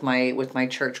that with my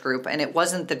church group. And it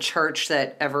wasn't the church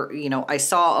that ever, you know, I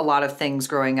saw a lot of things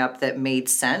growing up that made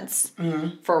sense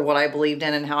for what I believed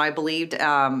in and how I believed.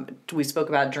 We spoke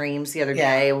about dreams the other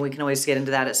day, and we can always get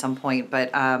into that at some point.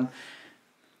 But I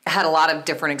had a lot of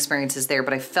different experiences there,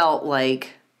 but I felt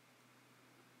like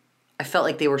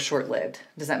they were short-lived.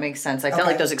 Does that make sense? I felt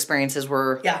like those experiences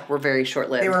were very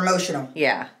short-lived. They were emotional.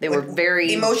 Yeah, they were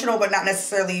very... Emotional, but not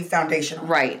necessarily foundational.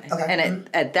 Right. Okay. And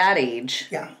at that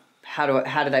age, how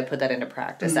did I put that into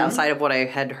practice outside of what I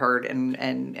had heard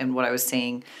and what I was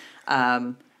seeing?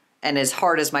 And as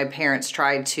hard as my parents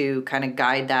tried to kind of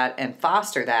guide that and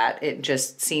foster that, it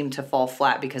just seemed to fall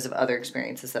flat because of other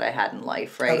experiences that I had in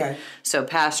life, right? Okay. So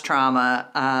past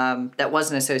trauma that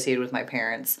wasn't associated with my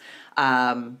parents,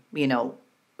 you know,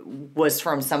 was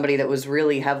from somebody that was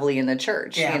really heavily in the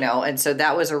church, you know? And so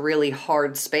that was a really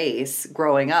hard space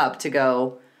growing up to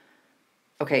go,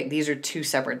 okay, these are two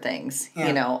separate things,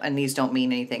 you know, and these don't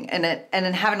mean anything. And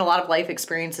then having a lot of life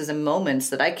experiences and moments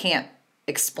that I can't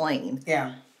explain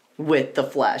with the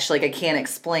flesh. Like I can't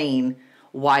explain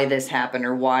why this happened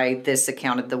or why this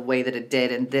accounted the way that it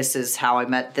did, and this is how I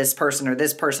met this person, or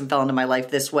this person fell into my life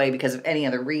this way because of any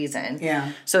other reason.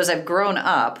 Yeah. So as I've grown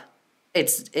up,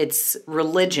 it's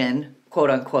religion, quote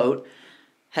unquote,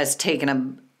 has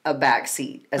taken a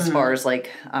backseat as far as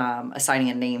like assigning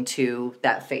a name to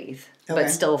that faith, but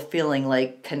still feeling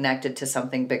like connected to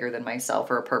something bigger than myself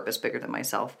or a purpose bigger than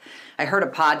myself. I heard a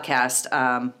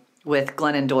podcast with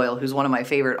Glennon Doyle, who's one of my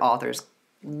favorite authors.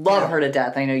 Love her to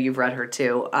death. I know you've read her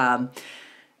too.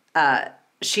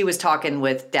 She was talking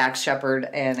with Dax Shepard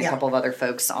and a couple of other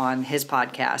folks on his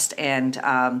podcast. And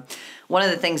one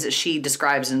of the things that she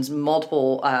describes in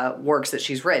multiple works that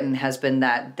she's written has been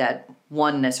that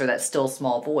oneness or that still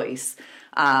small voice.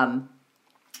 And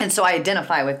so I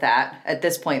identify with that at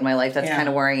this point in my life. That's kind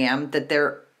of where I am, that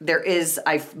there is,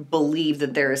 I believe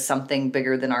that there is something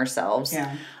bigger than ourselves.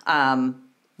 Yeah.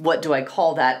 What do I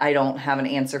call that? I don't have an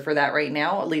answer for that right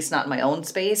now, at least not in my own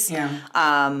space. Yeah.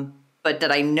 But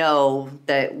that I know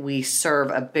that we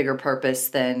serve a bigger purpose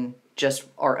than just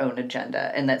our own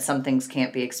agenda, and that some things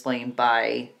can't be explained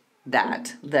by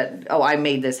that. That, oh, I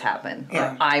made this happen.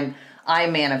 Yeah. Or I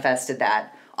manifested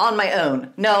that on my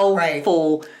own. No,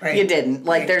 fool, you didn't.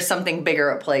 Like there's something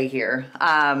bigger at play here.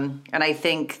 And I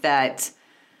think that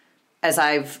as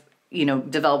I've,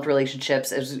 developed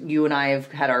relationships, as you and I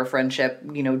have had our friendship,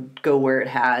 go where it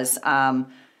has,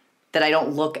 that I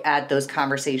don't look at those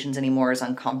conversations anymore as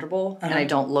uncomfortable, and I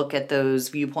don't look at those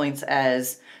viewpoints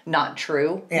as not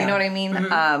true. Yeah. You know what I mean?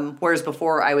 Mm-hmm. Whereas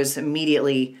before I was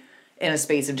immediately in a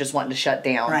space of just wanting to shut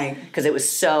down because it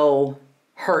was so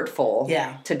hurtful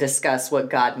to discuss what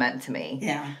God meant to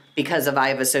me because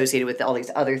I've associated with all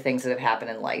these other things that have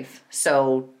happened in life.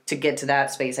 So to get to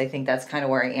that space, I think that's kind of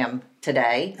where I am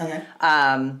today. Okay.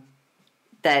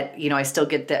 That, I still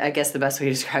get I guess the best way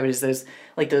to describe it is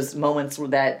those moments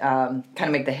that kind of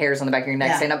make the hairs on the back of your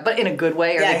neck stand up, but in a good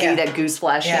way, or they give you that goose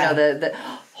flesh, the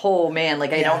oh man,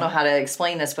 like I don't know how to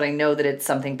explain this, but I know that it's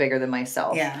something bigger than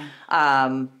myself. Yeah.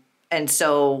 And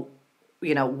so,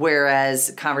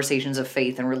 whereas conversations of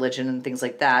faith and religion and things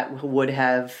like that would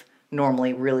have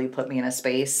normally really put me in a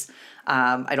space,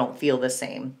 I don't feel the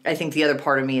same. I think the other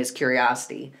part of me is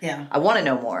curiosity. Yeah. I want to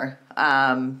know more.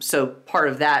 So part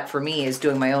of that for me is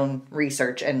doing my own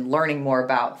research and learning more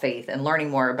about faith and learning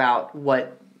more about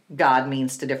what God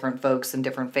means to different folks and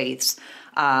different faiths.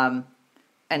 And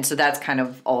so that's kind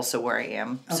of also where I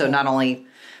am. Okay. So not only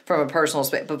from a personal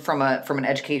space, but from an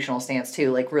educational stance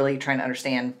too, like really trying to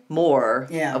understand more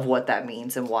of what that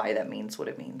means and why that means what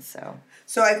it means.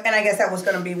 So I guess that was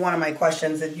going to be one of my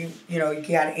questions that you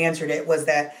kind of answered it, was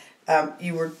that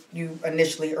you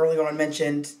initially early on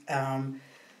mentioned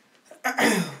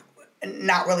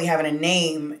not really having a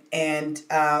name and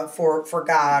for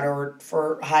God or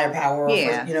for higher power, or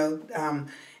for,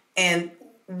 and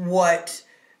what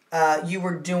you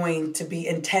were doing to be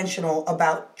intentional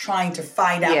about trying to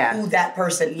find out who that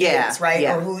person is, right?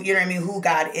 Yeah. Or who, who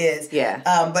God is. Yeah.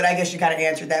 But I guess you kind of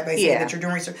answered that by saying that you're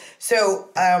doing research. So,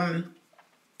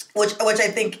 which I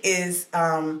think is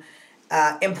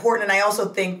important, and I also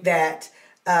think that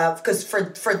because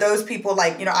for those people,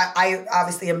 like, I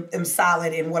obviously am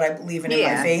solid in what I believe in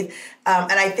my faith,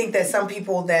 and I think that some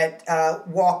people that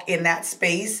walk in that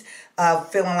space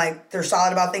feeling like they're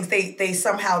solid about things, they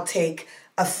somehow take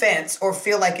offense or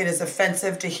feel like it is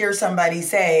offensive to hear somebody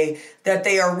say that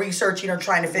they are researching or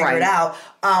trying to figure it out.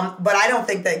 But I don't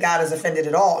think that God is offended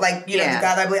at all. Like, the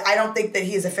God I believe, I don't think that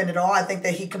he is offended at all. I think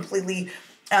that he completely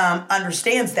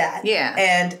understands that. Yeah.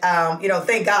 And,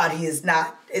 thank God he is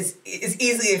not as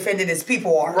easily offended as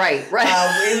people are. Right.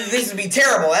 This would be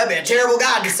terrible. That'd be a terrible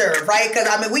God to serve, right?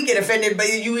 Because, we get offended,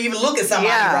 but you even look at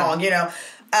somebody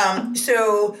wrong,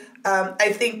 So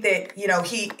I think that,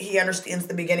 he understands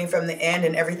the beginning from the end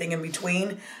and everything in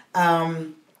between.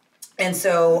 And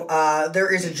so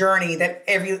there is a journey that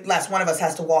every last one of us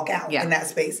has to walk out in that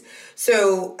space.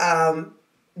 So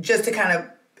just to kind of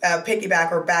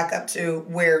piggyback or back up to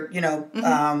where,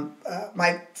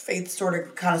 my faith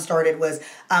kind of started was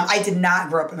I did not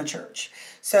grow up in the church.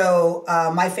 So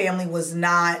my family was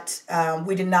not,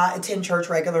 we did not attend church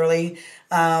regularly.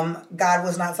 God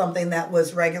was not something that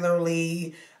was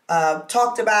regularly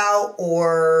talked about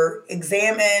or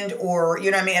examined or,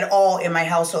 at all in my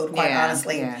household, quite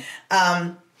honestly. Yeah.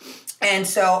 And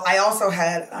so I also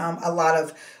had a lot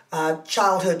of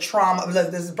childhood trauma.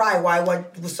 Look, this is probably why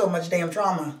what was so much damn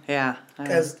trauma. Yeah.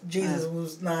 Because Jesus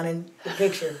was not in the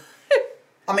picture.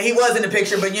 He was in the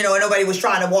picture, but, nobody was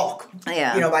trying to walk,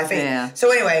 by faith. Yeah.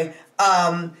 So anyway,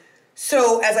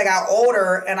 so as I got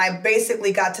older and I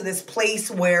basically got to this place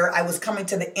where I was coming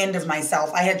to the end of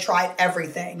myself, I had tried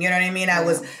everything, you know what I mean? I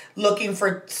was looking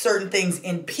for certain things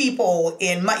in people,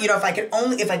 in my, if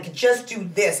I could just do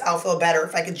this, I'll feel better.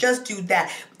 If I could just do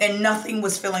that, and nothing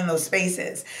was filling those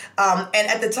spaces. And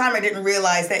at the time I didn't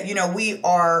realize that, we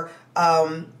are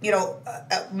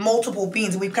multiple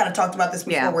beings. We've kind of talked about this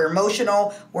before. Yeah. We're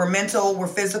emotional, we're mental, we're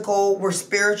physical, we're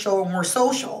spiritual, and we're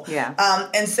social. Yeah.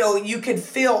 And so you could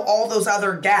fill all those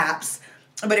other gaps.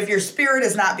 But if your spirit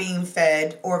is not being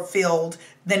fed or filled,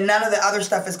 then none of the other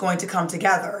stuff is going to come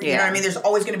together. You know what I mean? There's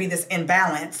always going to be this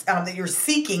imbalance that you're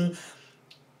seeking,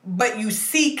 but you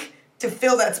seek to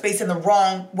fill that space in the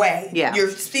wrong way. Yeah. You're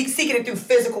seeking it through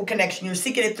physical connection. You're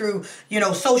seeking it through,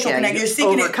 social connection. You're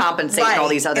seeking overcompensate it in all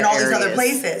these other these other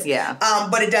places. Yeah.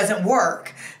 But it doesn't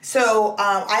work. So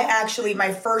I actually,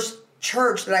 my first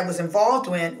church that I was involved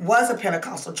in was a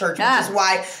Pentecostal church, which is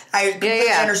why I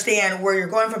completely understand where you're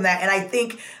going from that. And I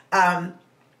think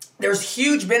there's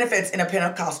huge benefits in a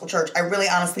Pentecostal church. I really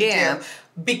honestly do.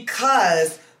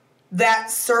 Because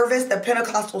that service, the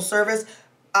Pentecostal service,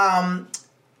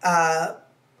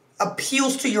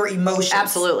 appeals to your emotions.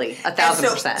 Absolutely,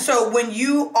 1,000%. So when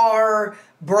you are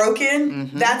broken,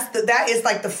 that is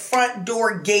like the front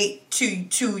door gate to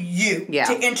you,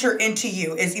 to enter into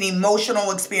you, is an emotional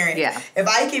experience. Yeah. If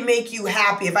I can make you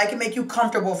happy, if I can make you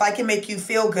comfortable, if I can make you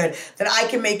feel good, then I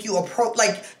can make you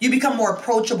you become more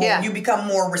approachable, you become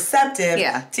more receptive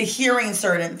to hearing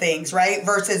certain things, right?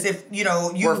 Versus if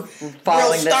you're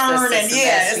following real stern this,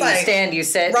 it's you like stand, you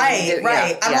sit,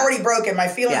 right. I'm already broken. My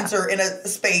feelings are in a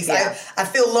space. I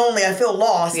feel lonely. I feel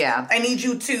lost. Yeah. I need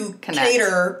you to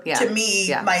cater to me.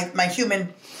 My human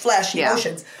flesh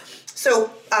emotions.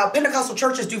 So Pentecostal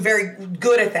churches do very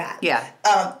good at that. Yeah.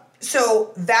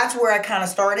 So that's where I kind of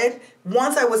started.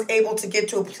 Once I was able to get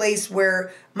to a place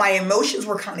where my emotions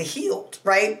were kind of healed,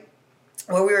 right?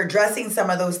 Where we were addressing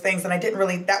some of those things, and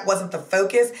that wasn't the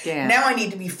focus. Yeah. Now I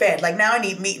need to be fed. Like now I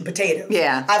need meat and potatoes.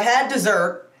 Yeah. I've had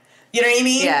dessert. You know what I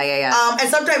mean? Yeah. And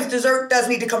sometimes dessert does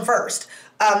need to come first.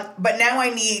 But now I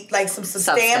need like some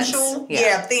substantial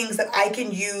things that I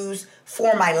can use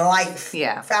for my life.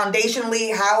 Yeah.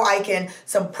 Foundationally,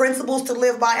 some principles to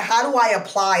live by. How do I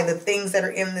apply the things that are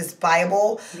in this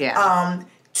Bible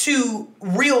to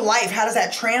real life? How does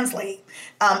that translate?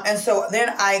 And so then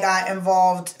I got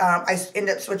involved. I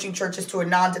ended up switching churches to a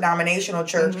non-denominational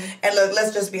church. And look,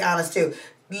 let's just be honest too.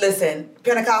 Listen,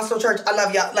 Pentecostal church, I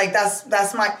love y'all. Like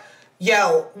that's my...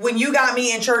 Yo, when you got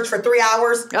me in church for 3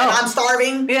 hours and I'm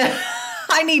starving. Yeah.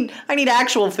 I need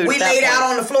actual food. We laid out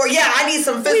on the floor. Yeah, I need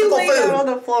some physical food. Out on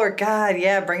the floor. God,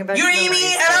 yeah, bring it back. You know what I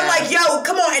mean? And I'm like, yo,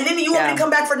 come on. And then you want me to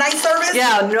come back for night service?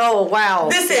 Yeah, no, wow.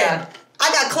 Listen,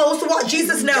 I got clothes to wash.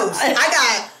 Jesus knows. I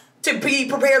got to be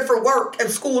prepared for work and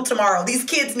school tomorrow. These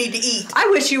kids need to eat. I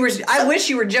wish you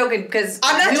were joking, because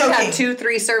I'm not joking. Have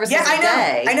 2-3 services a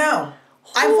day. I know.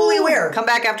 I'm fully aware. Come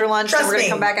back after lunch, and we're going to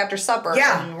come back after supper.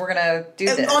 Yeah. And we're going to do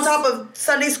this. On top of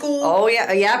Sunday school. Oh,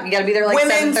 yeah. Yeah. You got to be there like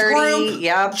 7:30.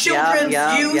 Yep. Children's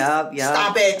youth. Yep.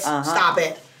 Stop it. Stop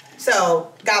it.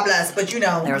 So, God bless. But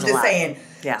I'm just saying.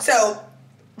 Yeah. So,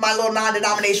 my little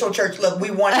non-denominational church, look, we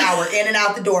 1 hour in and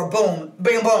out the door. Boom.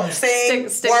 Boom, boom. Sing.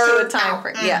 Stick word, to a time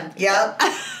frame. Yeah. Yep.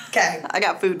 Okay. I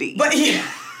got food to eat. But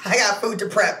I got food to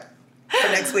prep for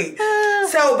next week.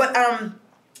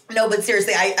 No, but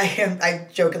seriously, I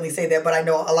jokingly say that, but I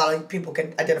know a lot of people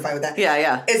can identify with that.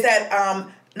 Yeah. Is that,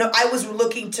 I was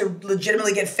looking to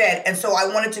legitimately get fed, and so I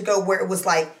wanted to go where it was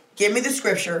like, give me the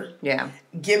scripture,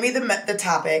 give me the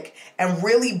topic, and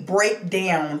really break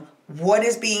down what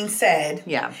is being said,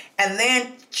 and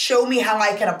then show me how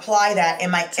I can apply that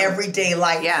in my everyday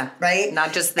life, right?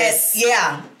 Not just this.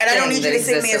 And I don't need you to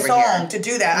sing me a song to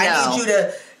do that. No. I need you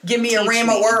to give me a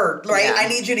rhema word, right? I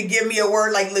need you to give me a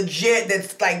word like legit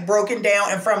that's like broken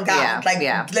down and from God.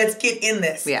 Let's get in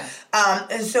this.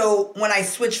 And so when I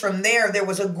switched from there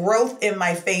was a growth in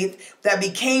my faith that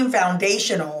became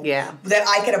foundational. That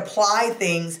I could apply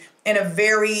things in a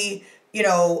very,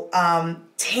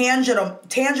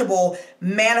 tangible,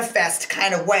 manifest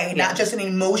kind of way, not just an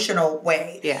emotional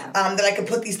way. That I could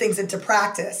put these things into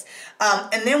practice.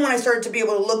 And then when I started to be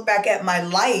able to look back at my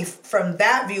life from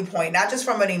that viewpoint, not just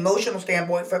from an emotional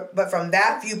standpoint, but from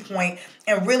that viewpoint,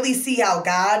 and really see how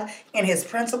God and his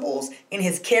principles and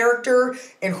his character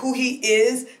and who he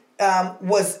is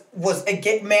was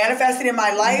again manifested in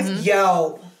my life.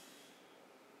 Yo.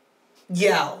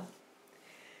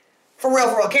 For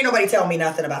real, can't nobody tell me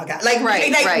nothing about God.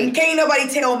 Can't nobody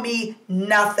tell me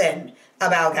nothing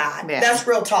about God. That's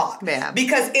real talk.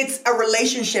 Because it's a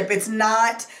relationship. It's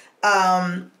not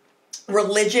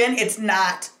religion. It's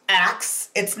not acts.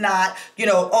 It's not, do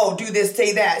this,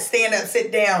 say that, stand up,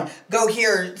 sit down, go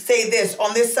here, say this,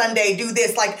 on this Sunday, do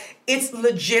this. Like, it's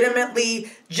legitimately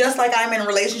just like I'm in a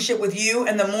relationship with you,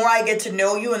 and the more I get to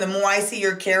know you and the more I see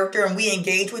your character and we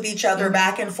engage with each other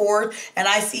back and forth, and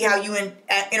I see how you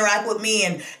interact with me,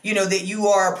 and you know that you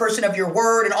are a person of your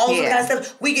word and all that kind of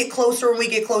stuff, we get closer and we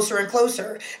get closer and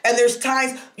closer. And there's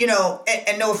times, you know,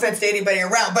 and no offense to anybody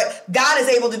around, but God is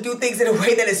able to do things in a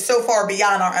way that is so far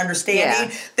beyond our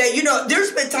understanding that, you know,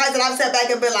 there's been times that I've sat back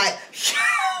and been like,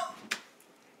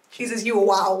 Jesus, you a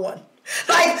wild one.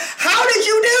 Like, how did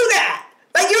you do that?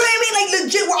 Like, you know what I mean? Like,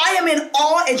 legit, where I am in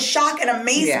awe and shock and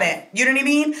amazement. Yeah. You know what I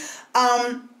mean?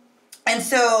 And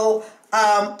so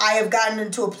I have gotten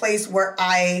into a place where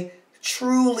I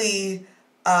truly,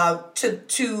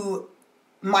 to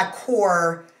my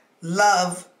core,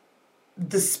 love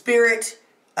the Spirit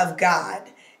of God.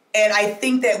 And I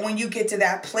think that when you get to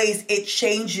that place, it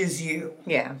changes you.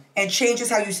 Yeah. And changes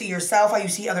how you see yourself, how you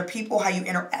see other people, how you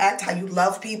interact, how you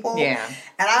love people. Yeah.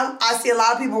 And I see a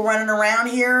lot of people running around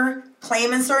here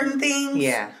claiming certain things.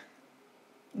 Yeah.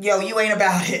 Yo, you ain't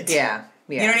about it. Yeah.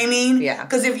 Yeah. You know what I mean? Yeah.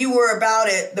 Because if you were about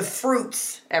it, the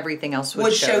fruits. Everything else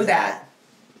would show that.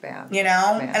 Yeah. You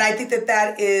know? Yeah. And I think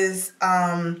that is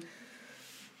a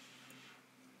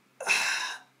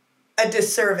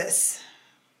disservice.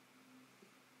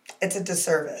 It's a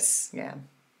disservice. Yeah.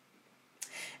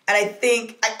 And I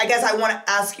think, I guess I want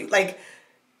to ask you, like,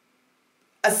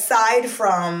 aside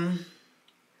from,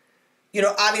 you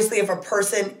know, obviously if a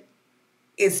person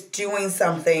is doing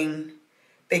something,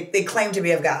 they claim to be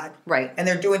of God. Right. And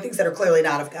they're doing things that are clearly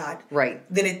not of God. Right.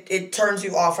 Then it turns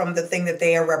you off from the thing that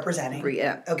they are representing.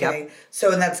 Yeah. Okay. Yep.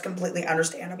 So, and that's completely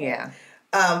understandable. Yeah.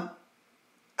 I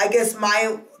guess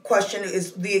my question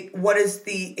is what is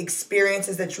the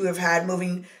experiences that you have had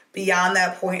moving beyond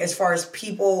that point as far as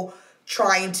people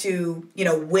trying to, you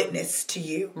know, witness to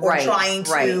you or trying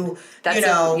to, that's you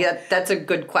know. That's a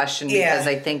good question because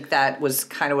I think that was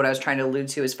kind of what I was trying to allude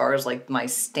to as far as like my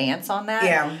stance on that.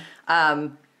 Yeah.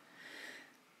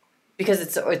 Because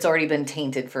it's already been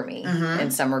tainted for me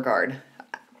in some regard.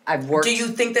 I've worked. Do you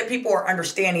think that people are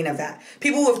understanding of that?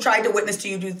 People who have tried to witness to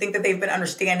you, do you think that they've been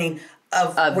understanding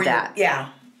of that? Yeah.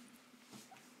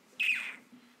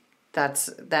 That's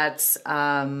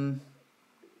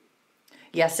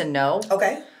yes and no.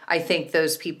 Okay. I think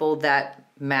those people that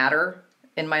matter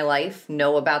in my life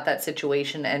know about that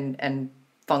situation and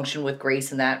function with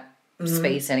grace in that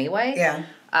space anyway. Yeah.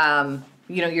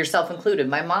 You know, yourself included,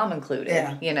 my mom included.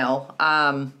 Yeah. You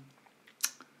know,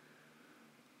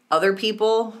 other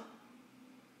people,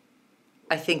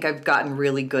 I think I've gotten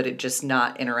really good at just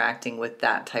not interacting with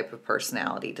that type of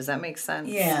personality. Does that make sense?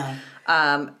 Yeah.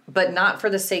 But not for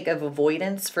the sake of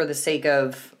avoidance, for the sake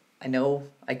of, I know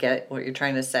I get what you're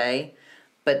trying to say,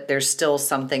 but there's still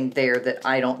something there that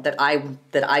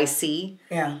I see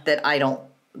that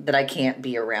I can't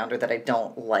be around or that I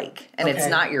don't like. And it's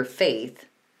not your faith.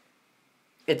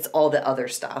 It's all the other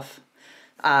stuff.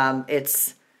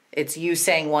 It's you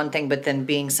saying one thing, but then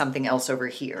being something else over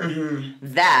here.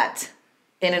 Mm-hmm. That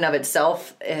in and of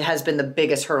itself, it has been the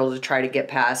biggest hurdle to try to get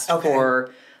past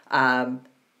for,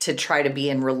 to try to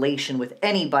be in relation with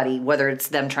anybody, whether it's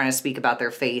them trying to speak about their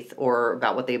faith or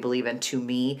about what they believe in to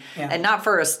me, and not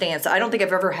for a stance. I don't think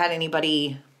I've ever had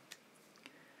anybody.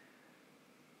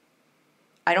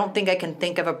 I don't think I can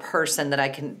think of a person that I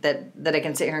can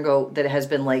sit here and go that has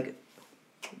been like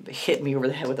hit me over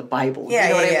the head with a Bible. Yeah,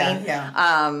 you know what I mean?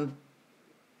 Yeah.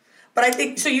 But I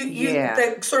think so.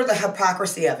 The sort of the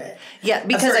hypocrisy of it. Yeah,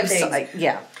 because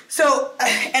So,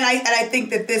 and I think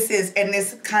that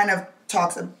this kind of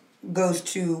goes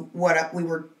to what we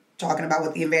were talking about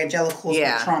with the evangelicals,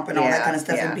 with Trump and all that kind of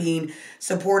stuff, and being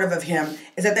supportive of him,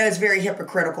 is that is very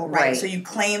hypocritical, right? So you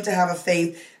claim to have a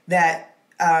faith that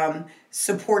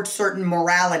supports certain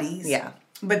moralities. Yeah.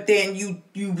 But then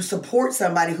you support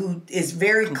somebody who is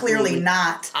very clearly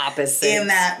not opposite in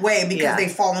that way because they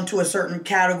fall into a certain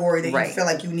category that you feel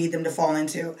like you need them to fall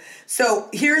into. So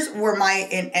here's where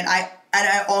and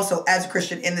I also, as a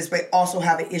Christian in this way, also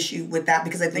have an issue with that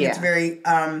because I think it's very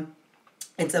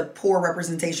it's a poor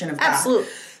representation of God. Absolutely.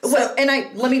 So, well,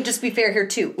 and let me just be fair here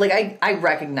too. Like I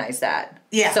recognize that.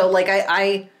 Yeah. So like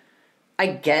I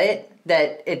get it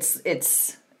that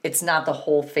it's not the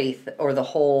whole faith or the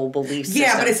whole belief system.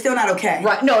 Yeah, but it's still not okay.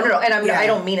 Right. No. And I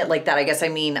don't mean it like that. I guess I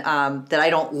mean that I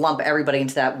don't lump everybody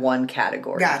into that one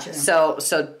category. Gotcha.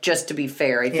 So just to be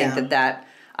fair, I think that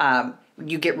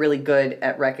you get really good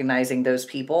at recognizing those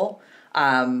people.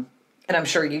 And I'm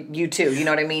sure you too, you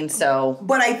know what I mean? So,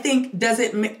 but I think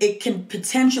it can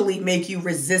potentially make you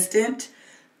resistant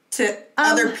to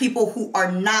other people who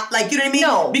are not, like, you know what I mean?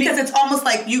 No. Because it's almost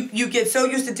like you get so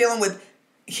used to dealing with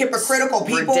hypocritical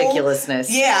people. Ridiculousness.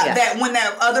 Yeah, that when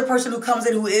that other person who comes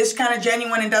in who is kind of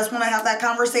genuine and does want to have that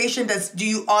conversation, do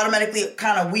you automatically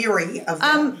kind of weary of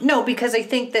them? No, because I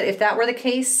think that if that were the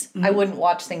case, I wouldn't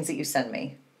watch things that you send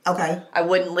me. Okay. I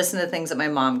wouldn't listen to things that my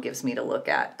mom gives me to look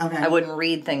at. Okay. I wouldn't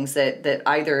read things that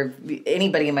either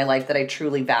anybody in my life that I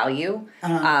truly value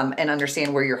and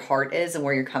understand where your heart is and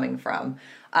where you're coming from.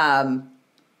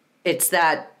 It's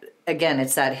that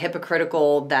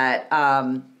hypocritical that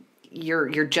you're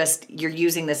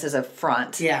using this as a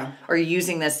front. Yeah. Or you're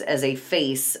using this as a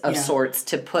face of sorts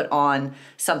to put on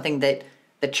something that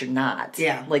you're not.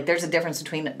 Yeah. Like there's a difference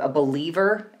between a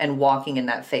believer and walking in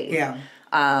that faith. Yeah.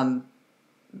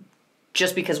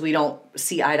 Just because we don't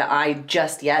see eye to eye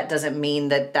just yet doesn't mean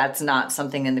that that's not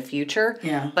something in the future.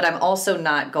 Yeah. But I'm also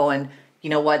not going, you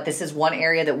know what, this is one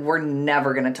area that we're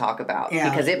never going to talk about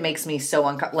because it makes me so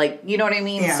uncomfortable. Like, you know what I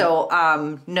mean? Yeah.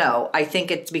 So, no, I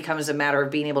think it becomes a matter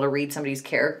of being able to read somebody's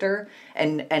character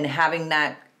and having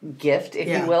that gift, if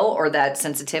you will, or that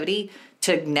sensitivity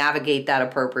to navigate that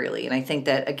appropriately. And I think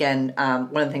that, again,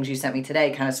 one of the things you sent me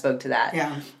today kind of spoke to that.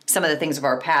 Yeah. Some of the things of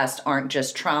our past aren't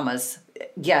just traumas.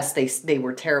 Yes, they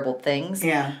were terrible things.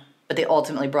 Yeah. But they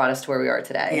ultimately brought us to where we are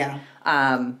today.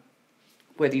 Yeah.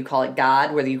 Whether you call it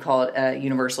God, whether you call it a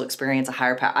universal experience, a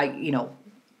higher power,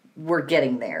 we're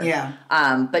getting there. Yeah.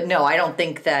 But no, I don't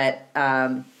think that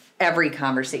every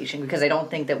conversation, because I don't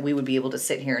think that we would be able to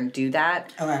sit here and do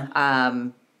that.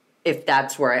 Okay. If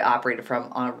that's where I operated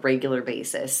from on a regular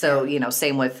basis. So,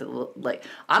 same with, like,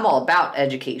 I'm all about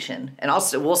education, and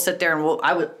we'll sit there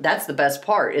and that's the best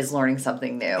part, is learning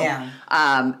something new. Yeah.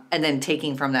 And then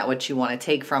taking from that what you want to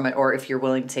take from it, or if you're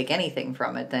willing to take anything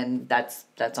from it, then that's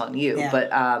on you. Yeah.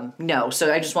 But, no,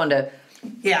 so I just wanted to,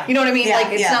 yeah. You know what I mean? Yeah,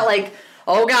 like, it's not like,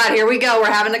 oh God, here we go,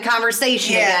 we're having the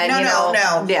conversation again.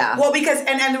 No. Yeah. Well, because,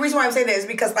 and the reason why I'm saying that is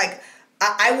because, like,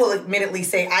 I will admittedly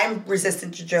say I'm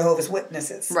resistant to Jehovah's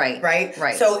Witnesses. Right.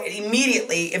 So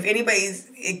immediately, if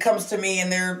it comes to me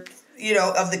and they're,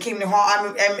 of the Kingdom Hall,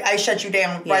 I shut you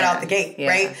down right out the gate. Yeah.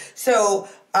 Right. So,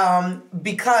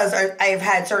 because I've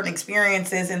had certain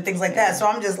experiences and things like that. So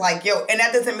I'm just like, and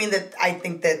that doesn't mean that I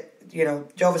think that,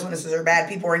 Jehovah's Witnesses are bad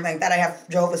people or anything like that. I have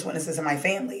Jehovah's Witnesses in my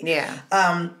family.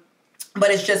 Yeah. But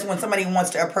it's just when somebody wants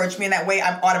to approach me in that way,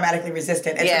 I'm automatically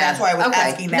resistant. And so that's why I was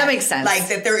asking that. That makes sense. Like,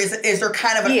 that is there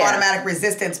kind of an automatic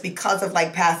resistance because of,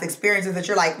 like, past experiences that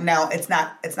you're like, no, it's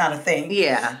not a thing.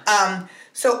 Yeah.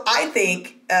 So I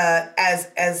think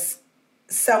as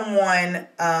someone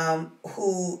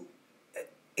who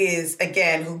is,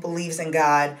 again, who believes in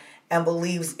God and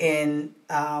believes in,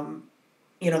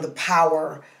 the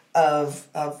power of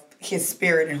his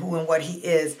spirit and who and what he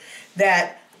is,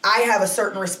 that I have a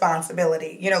certain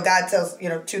responsibility. God tells,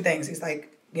 two things. He's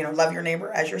like, love your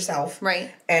neighbor as yourself.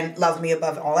 Right. And love me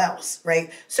above all else.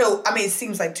 Right. So, I mean, it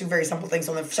seems like two very simple things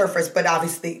on the surface, but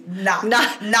obviously not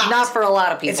for a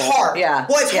lot of people. It's hard. Yeah.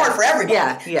 Well, it's hard for everybody.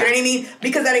 Yeah. You know what I mean?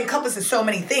 Because that encompasses so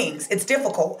many things. It's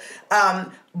difficult.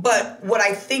 But what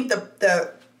I think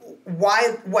the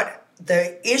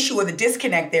issue or the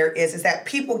disconnect there is that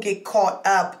people get caught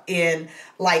up in,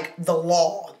 like, the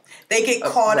law. They get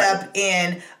caught up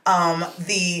in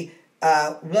the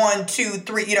 1, 2,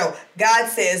 3. God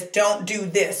says don't do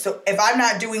this. So if I'm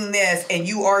not doing this and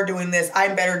you are doing this,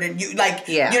 I'm better than you. Like,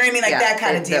 you know what I mean? Like that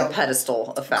kind of deal. The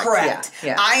pedestal effect. Correct.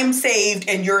 Yeah. I'm saved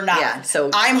and you're not. Yeah. So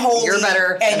I'm holy. You're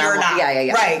better and you're not.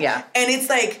 Yeah. Right. Yeah. And it's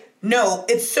like, no,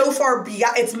 it's so far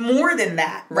beyond. It's more than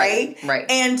that. Right.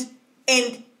 And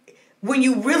when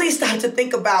you really start to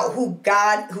think about who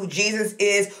Jesus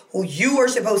is, who you are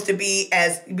supposed to be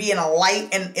as being a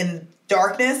light in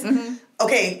darkness,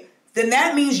 okay, then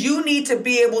that means you need to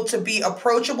be able to be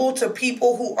approachable to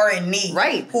people who are in need,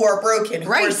 who are broken,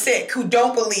 who are sick, who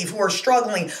don't believe, who are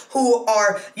struggling, who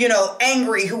are,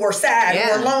 angry, who are sad,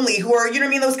 who are lonely, who are,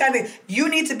 those kind of things. You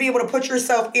need to be able to put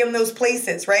yourself in those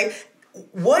places, right?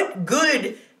 What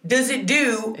good does it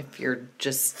do if you're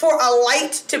just for a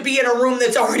light to be in a room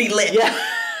that's already lit? Yeah.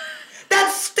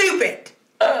 That's stupid.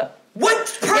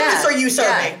 What purpose are you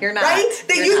serving? You're not. Right?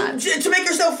 That you're not. To make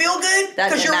yourself feel good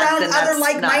because you're around other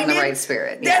like-minded. Not in the right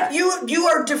spirit. That you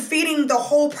are defeating the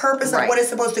whole purpose of what is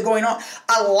supposed to going on.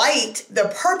 A light,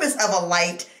 the purpose of a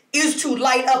light is to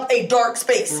light up a dark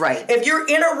space. Right. If you're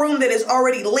in a room that is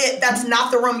already lit, that's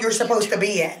not the room you're supposed to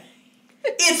be in.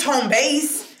 It's home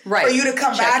base. Right. For you to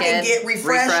come back and get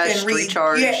refreshed and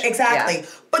recharge. Yeah, exactly. Yeah.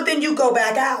 But then you go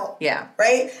back out. Yeah.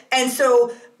 Right? And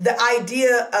so the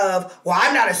idea of, well,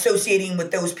 I'm not associating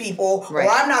with those people, right. or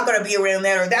I'm not going to be around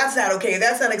that, or that's not okay,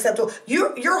 that's not acceptable.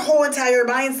 Your whole entire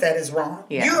mindset is wrong.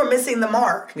 Yeah. You are missing the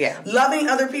mark. Yeah. Loving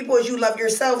other people as you love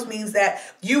yourselves means that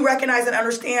you recognize and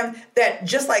understand that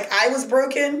just like I was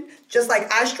broken, just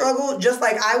like I struggled, just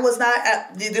like I was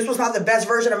this was not the best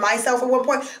version of myself at one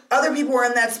point, other people were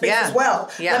in that space as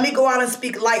well. Yeah. Let me go out and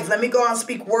speak life. Let me go out and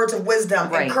speak words of wisdom,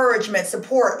 right. encouragement,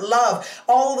 support, love,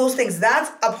 all of those things.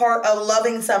 That's a part of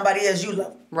loving somebody as you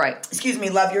love. Right.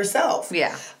 Love yourself.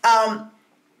 Yeah.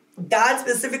 God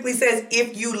specifically says,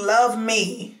 if you love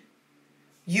me,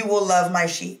 you will love my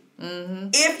sheep. Mm-hmm.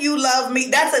 If you love me,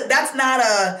 that's not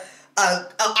a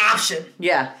option.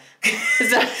 Yeah.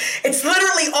 It's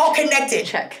literally all connected.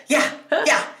 Check. Yeah.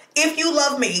 Yeah. If you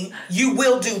love me, you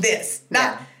will do this.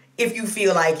 Not if you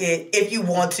feel like it, if you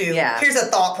want to. Yeah. Here's a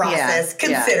thought process.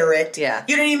 Consider it. Yeah.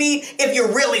 You know what I mean? If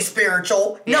you're really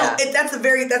spiritual. Yeah. No, that's the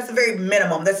very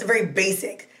minimum. That's the very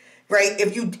basic. Right?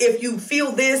 If you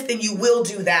feel this, then you will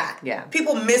do that. Yeah.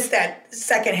 People miss that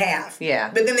second half.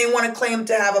 Yeah. But then they want to claim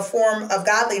to have a form of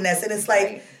godliness, and it's like,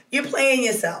 right. You're playing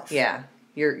yourself. Yeah.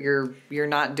 You're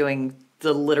not doing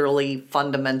the literally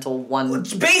fundamental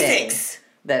basics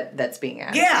that's being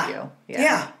asked of you.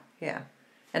 Yeah.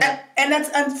 And that's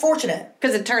unfortunate.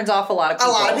 Because it turns off a lot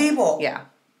of people. Yeah.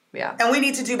 And we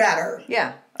need to do better.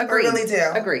 Yeah. Agreed. We really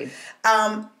do. Agreed.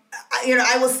 I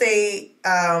will say,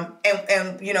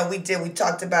 we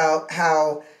talked about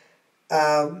how,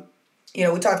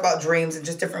 we talked about dreams and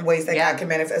just different ways that God can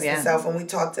manifest himself. And we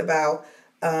talked about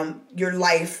your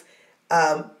life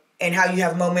and how you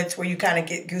have moments where you kind of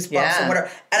get goosebumps and whatever.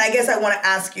 And I guess I want to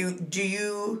ask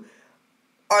you,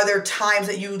 are there times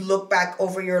that you look back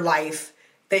over your life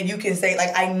that you can say,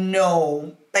 like, I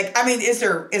know, like, I mean, is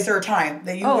there a time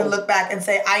that you can look back and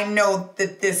say, I know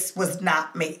that this was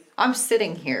not me? I'm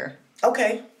sitting here.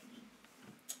 Okay.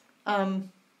 I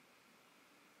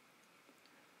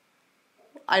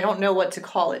don't know what to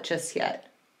call it just yet.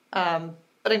 But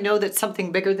I know that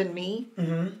something bigger than me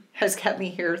has kept me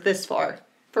here this far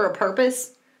for a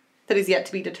purpose that is yet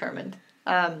to be determined.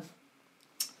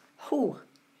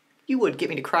 You would get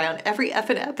me to cry on every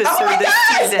effing episode this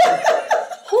season.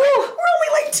 We're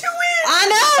only like 2 in.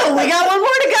 I know. We got one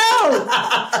more to go.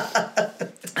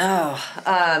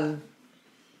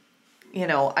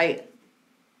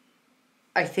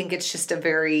 I think it's just a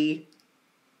very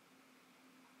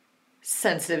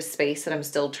sensitive space that I'm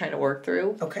still trying to work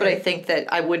through. Okay. But I think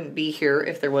that I wouldn't be here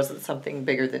if there wasn't something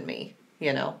bigger than me,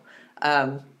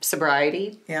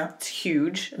 Sobriety. Yeah. It's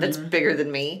huge. That's bigger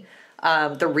than me.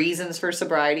 The reasons for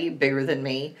sobriety, bigger than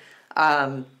me.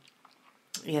 I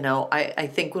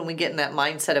think when we get in that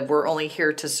mindset of we're only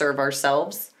here to serve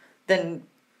ourselves, then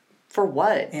for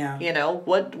what? Yeah.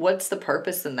 What's the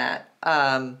purpose in that?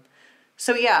 I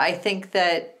think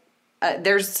that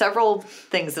there's several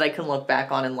things that I can look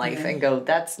back on in life and go,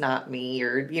 that's not me,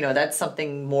 or, that's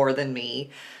something more than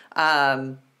me.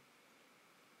 I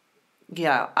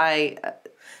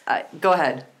go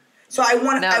ahead. So I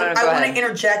want to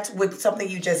interject with something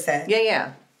you just said.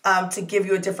 Yeah. To give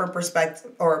you a different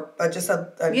perspective, or just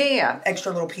a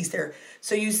extra little piece there.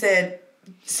 So you said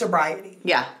sobriety.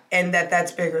 Yeah. And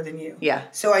that's bigger than you. Yeah.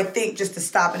 So I think just to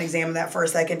stop and examine that for a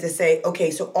second, to say, okay,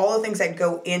 so all the things that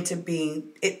go into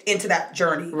into that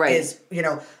journey is,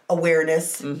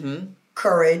 awareness,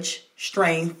 courage,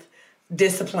 strength,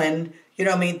 discipline,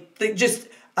 just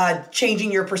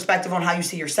changing your perspective on how you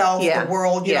see yourself, the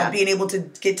world, being able to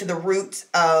get to the root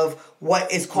of what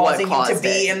is causing you to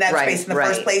be in that space in the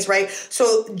first place, right?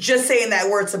 So just saying that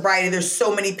word sobriety, there's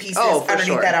so many pieces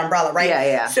underneath that umbrella, right?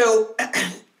 Yeah. So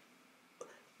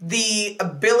the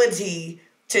ability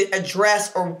to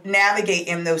address or navigate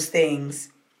in those things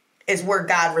is where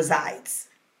God resides,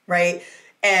 right?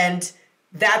 And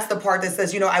that's the part that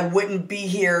says, I wouldn't be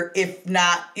here if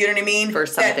not, you know what I mean? For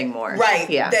something more. Right.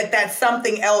 Yeah. That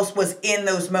something else was in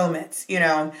those moments,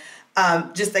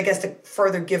 just, I guess, to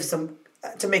further give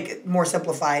to make it more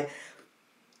simplified.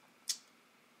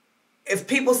 If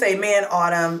people say, man,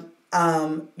 Autumn,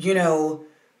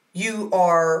 you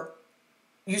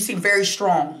seem very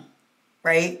strong,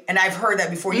 right? And I've heard that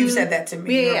before. You've said that to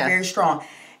me. You're very strong.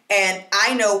 And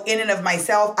I know in and of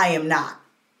myself, I am not.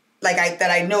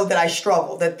 I know that I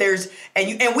struggle, that there's,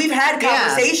 and we've had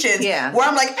conversations where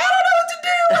I'm like, I don't know what to do,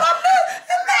 and I'm not,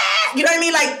 you know what I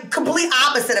mean? Like, complete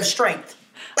opposite of strength.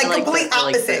 Complete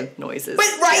opposite. The noises. But,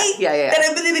 right? Yeah. That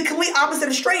would be the complete opposite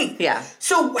of strength. Yeah.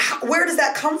 So where does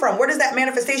that come from? Where does that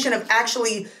manifestation of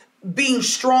actually being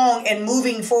strong and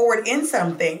moving forward in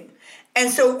something?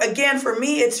 And so, again, for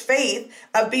me, it's faith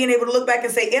of being able to look back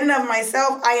and say, in and of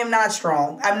myself, I am not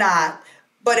strong. I'm not.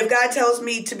 But if God tells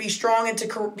me to be strong and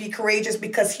to be courageous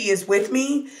because he is with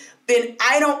me, then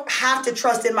I don't have to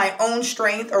trust in my own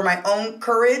strength or my own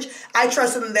courage. I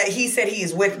trust him that he said he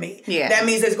is with me. Yeah. That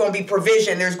means there's going to be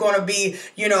provision. There's going to be,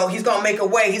 he's going to make a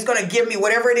way. He's going to give me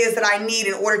whatever it is that I need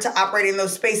in order to operate in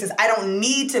those spaces. I don't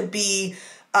need to be,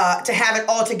 to have it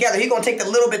all together. He's going to take the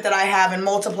little bit that I have and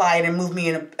multiply it and move me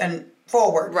and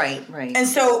forward. Right. And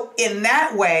so in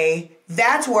that way,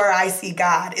 that's where I see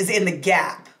God, is in the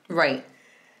gap. Right.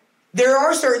 There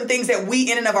are certain things that we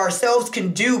in and of ourselves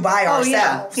can do by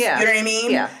ourselves. Yeah. You know what I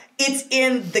mean? Yeah. It's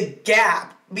in the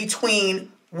gap between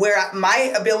where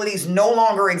my abilities no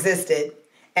longer existed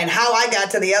and how I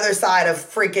got to the other side of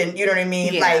freaking, you know what I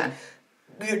mean? Yeah.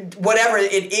 Like, whatever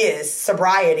it is,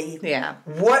 sobriety. Yeah.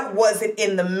 What was it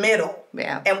in the middle?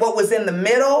 Yeah. And what was in the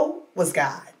middle was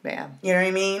God. Yeah. You know what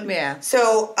I mean? Yeah.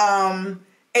 So,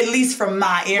 at least from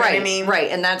my, you know what I mean?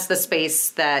 Right. And that's the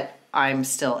space that I'm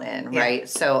still in, right?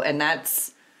 So, and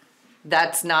that's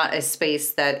not a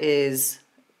space that is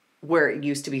where it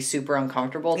used to be super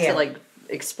uncomfortable to like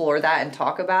explore that and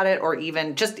talk about it, or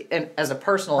even just as a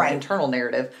personal internal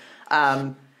narrative.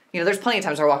 There's plenty of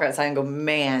times where I walk outside and go,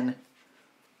 man,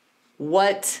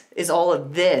 what is all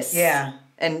of this? Yeah.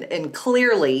 And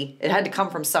clearly it had to come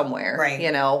from somewhere, right?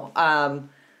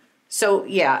 So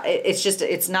yeah, it's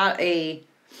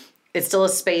still a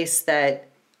space that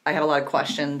I have a lot of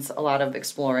questions, a lot of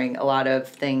exploring, a lot of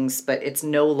things, but it's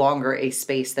no longer a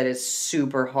space that is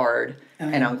super hard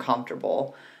and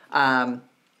uncomfortable.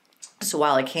 So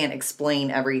while I can't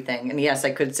explain everything, and yes,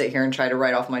 I could sit here and try to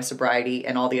write off my sobriety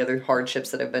and all the other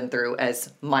hardships that I've been through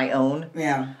as my own,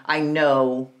 I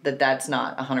know that that's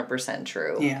not 100%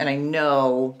 true. Yeah. And I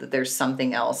know that there's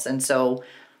something else. And so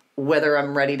whether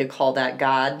I'm ready to call that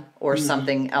God or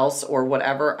something else or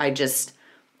whatever,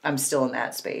 I'm still in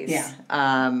that space. Yeah.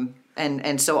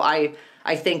 And so I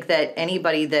think that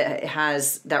anybody that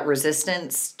has that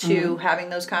resistance to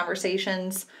having those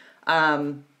conversations,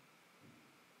 I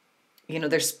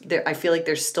feel like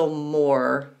there's still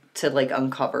more to like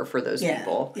uncover for those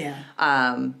people. Yeah.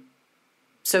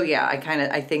 So yeah,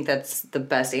 I think that's the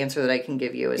best answer that I can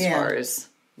give you as far as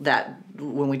that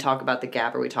when we talk about the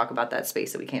gap or we talk about that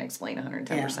space that we can't explain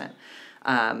 110%.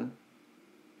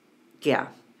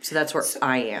 So that's where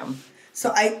I am.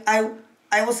 So I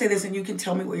will say this, and you can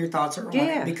tell me what your thoughts are on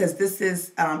it, because this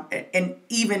is and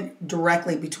even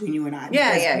directly between you and I.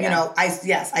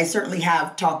 Because, I certainly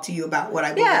have talked to you about what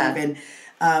I believe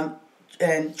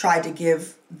and tried to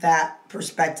give that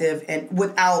perspective, and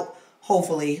without,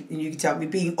 hopefully, and you can tell me,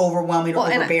 being overwhelming or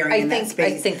overbearing in that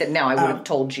space. I think that now I would have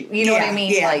told you. You know what I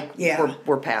mean?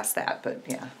 We're past that, but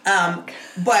yeah.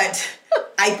 But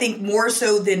I think more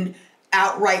so than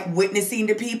outright witnessing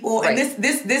to people, and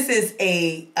this is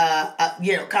a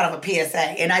kind of a PSA,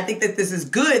 and I think that this is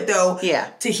good though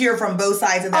to hear from both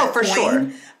sides of that coin.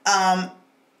 Sure.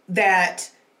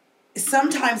 That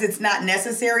sometimes it's not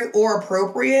necessary or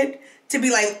appropriate to be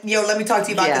like, let me talk to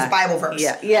you about this Bible verse.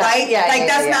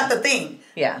 That's not the thing.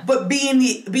 But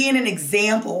being an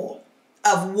example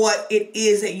of what it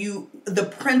is that the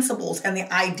principles and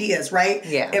the ideas, right?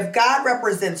 If God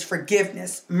represents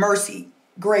forgiveness, mercy,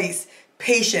 grace,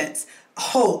 patience,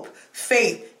 hope,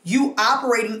 faith, you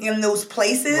operating in those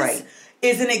places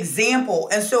is an example.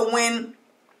 And so when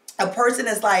a person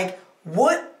is like,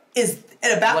 what is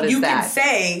it about? What is you that? Can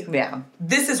say,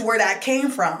 this is where that came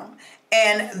from.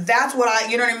 And that's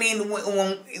what you know what I mean?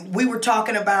 When we were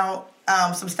talking about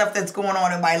some stuff that's going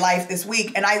on in my life this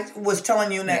week, and I was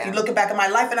telling you that you looking back at my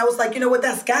life, and I was like, you know what,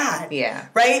 that's God.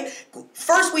 Right?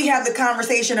 First we have the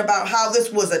conversation about how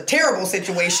this was a terrible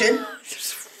situation.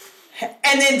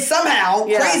 And then somehow,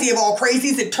 crazy of all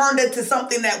crazies, it turned into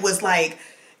something that was like,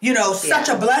 such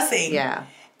a blessing.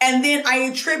 And then I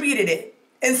attributed it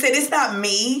and said, it's not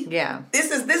me.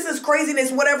 This is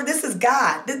craziness, whatever. This is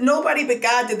God. Nobody but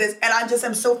God did this. And I just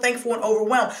am so thankful and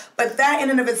overwhelmed. But that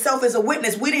in and of itself is a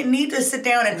witness. We didn't need to sit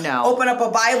down and open up a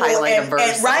Bible and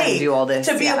do all this.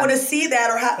 To be able to see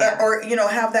that or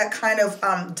have that kind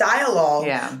of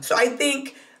dialogue. So I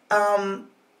think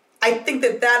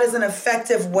that is an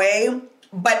effective way.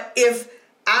 But if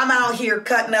I'm out here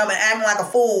cutting up and acting like a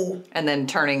fool, and then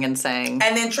turning and saying,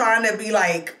 and then trying to be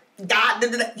like God,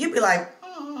 you'd be like,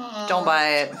 don't buy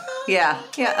it. Or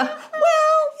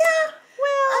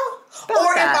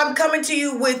if I'm coming to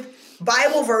you with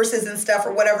Bible verses and stuff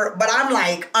or whatever, but I'm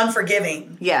like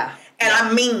unforgiving. And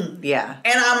I'm mean. And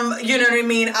I'm, you know what I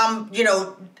mean? I'm,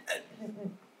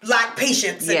 lack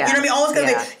patience. And, you know what I mean? All this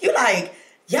kind of thing. You're like,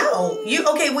 you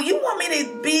want me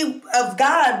to be of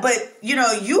God, but you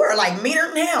are like meaner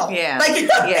than hell. Like you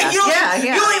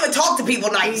don't even talk to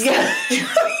people nice.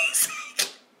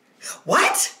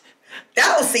 what? That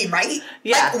don't seem right.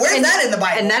 Yeah. Like, where's that in the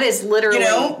Bible? And that is literally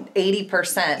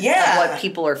 80% of what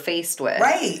people are faced with.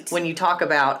 Right. When you talk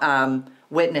about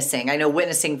witnessing. I know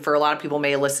witnessing for a lot of people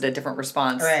may elicit a different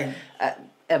response. Right.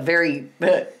 A very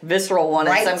visceral one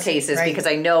in some cases, because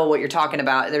I know what you're talking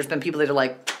about. There's been people that are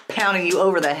like pounding you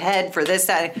over the head for this,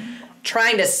 that,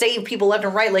 trying to save people left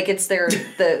and right, like it's their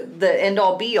the end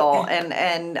all be all,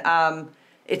 and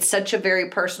it's such a very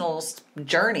personal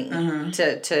journey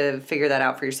to figure that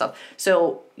out for yourself.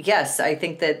 So yes, I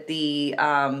think that the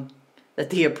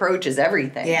approach is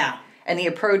everything. Yeah, and the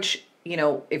approach,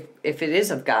 if it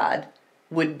is of God,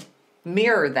 would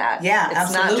mirror that. Yeah, it's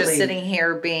absolutely. not just sitting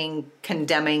here being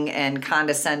condemning and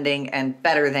condescending and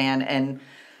better than and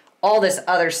all this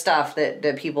other stuff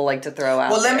that people like to throw out.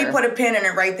 Well, let me put a pin in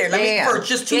it right there. Let me for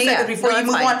just 2 seconds before you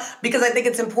move on, because I think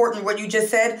it's important what you just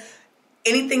said.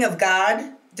 Anything of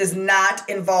God does not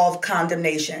involve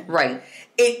condemnation. Right.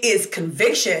 It is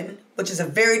conviction, which is a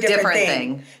very different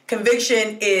thing.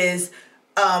 Conviction is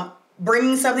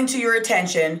bringing something to your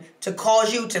attention to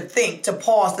cause you to think, to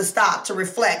pause, to stop, to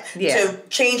reflect, to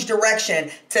change direction,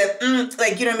 to you know what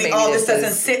I mean? Maybe this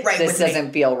doesn't sit right with me. This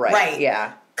doesn't feel right. Right.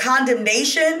 Yeah.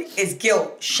 Condemnation is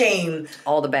guilt, shame.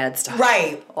 All the bad stuff.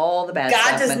 Right. All the bad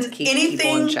God stuff. doesn't,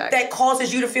 anything that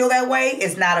causes you to feel that way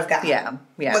is not of God. Yeah.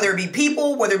 Yeah. Whether it be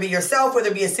people, whether it be yourself, whether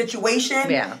it be a situation,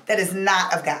 that is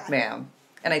not of God. Yeah.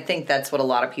 And I think that's what a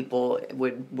lot of people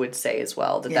would say as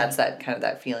well, that's that kind of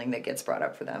that feeling that gets brought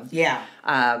up for them. Yeah.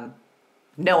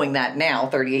 Knowing that now,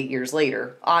 38 years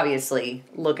later, obviously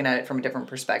looking at it from a different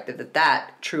perspective, that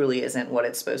truly isn't what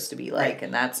it's supposed to be like. Right.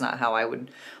 And that's not how I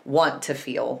would want to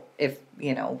feel if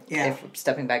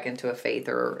stepping back into a faith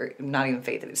or not even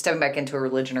faith, stepping back into a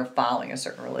religion or following a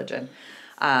certain religion.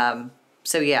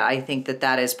 So yeah, I think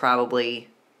that is probably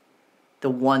the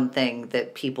one thing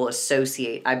that people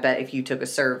associate. I bet if you took a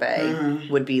survey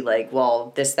would be like,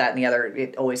 well, this, that, and the other,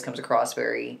 it always comes across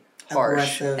very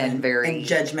harsh and very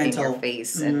judgmental in your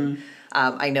face. And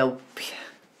I know,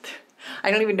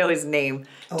 I don't even know his name.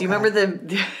 Okay. Do you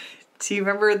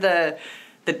remember the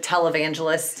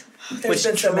televangelist? There's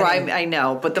been so many. I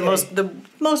know, but the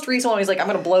most recent one, he's like, I'm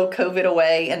going to blow COVID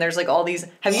away. And there's like all these,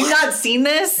 have you not seen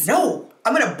this? No,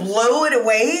 I'm going to blow it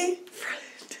away.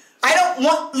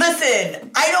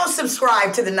 Listen, I don't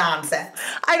subscribe to the nonsense.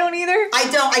 I don't either.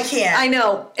 I can't. I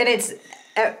know. And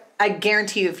I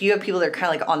guarantee you, if you have people that are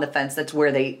kind of like on the fence, that's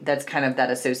kind of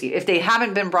that associate. If they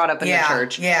haven't been brought up in the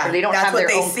church, or they don't have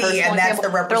their own personal example, and that's the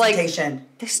representation.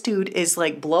 Like, this dude is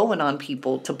like blowing on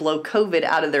people to blow COVID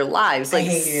out of their lives. Like, I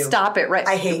hate you. Stop it! Right?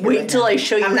 I hate you. Wait till I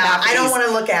show you. I don't want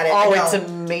to look at it. Oh, it's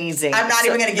amazing. I'm not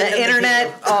even going to get the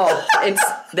internet.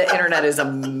 The internet is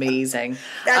amazing.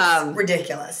 That's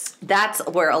ridiculous. That's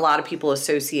where a lot of people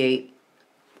associate.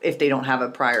 If they don't have a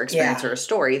prior experience or a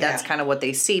story, that's kind of what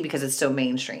they see because it's so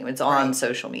mainstream. It's on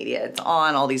social media. It's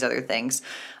on all these other things.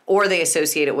 Or they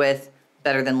associate it with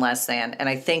better than, less than. And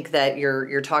I think that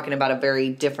you're talking about a very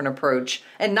different approach,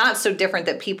 and not so different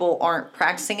that people aren't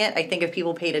practicing it. I think if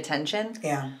people paid attention,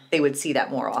 they would see that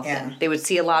more often. Yeah. They would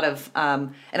see a lot of,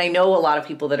 and I know a lot of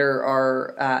people that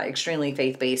are extremely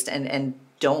faith-based and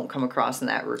don't come across in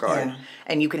that regard. Yeah.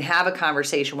 And you can have a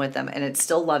conversation with them, and it's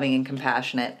still loving and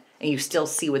compassionate. And you still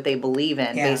see what they believe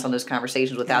in based on those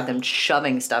conversations without them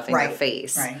shoving stuff in your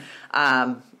face. Right.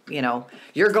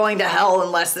 You're going to hell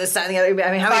unless this, that, and the other.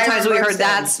 I mean, how many times have we heard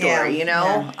that story,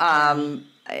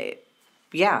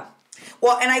 Yeah.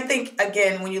 Well, and I think,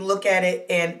 again, when you look at it,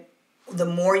 and the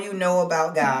more you know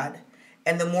about God,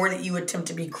 and the more that you attempt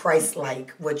to be Christ-like,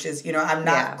 which is, I'm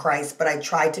not Christ, but I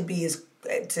try to be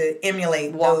to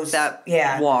emulate those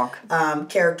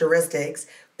characteristics,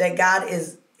 that God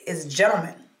is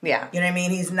gentleman. Yeah. You know what I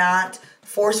mean? He's not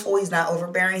forceful. He's not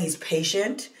overbearing. He's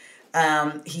patient.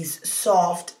 He's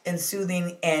soft and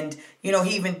soothing. And, he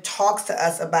even talks to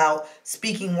us about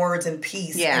speaking words in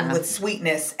peace and with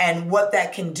sweetness and what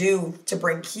that can do to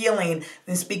bring healing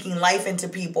and speaking life into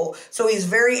people. So he's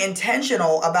very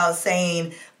intentional about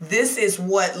saying, this is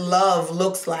what love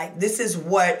looks like. This is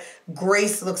what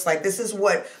grace looks like. This is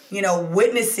what,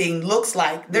 witnessing looks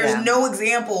like. There's no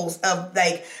examples of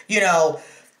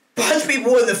punch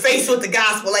people in the face with the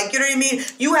gospel, you know what I mean?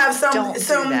 You have some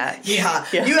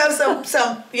you have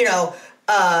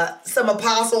some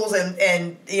apostles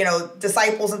and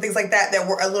disciples and things like that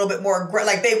were a little bit more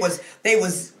they was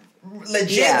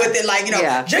legit with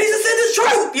it, Jesus is the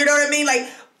truth, you know what I mean?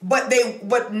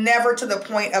 But never to the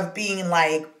point of being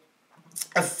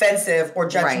offensive or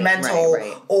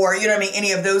judgmental or, you know what I mean,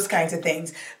 any of those kinds of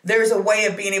things. There's a way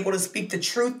of being able to speak the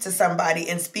truth to somebody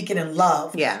and speak it in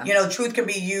love. Yeah. You know, truth can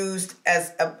be used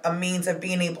as a means of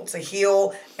being able to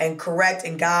heal and correct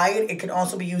and guide. It can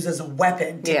also be used as a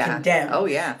weapon to condemn. Oh,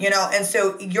 yeah. You know, and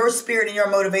so your spirit and your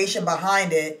motivation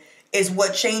behind it is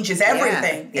what changes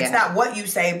everything. It's not what you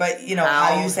say, but, you know,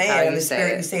 how you say it and the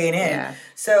spirit you say it in. Yeah.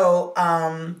 So,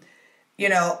 you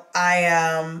know,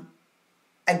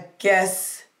 I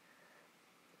guess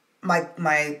my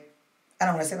I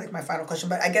don't want to say like my final question,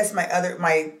 but I guess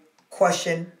my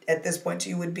question at this point to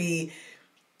you would be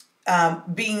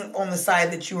being on the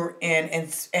side that you were in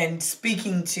and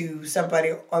speaking to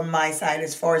somebody on my side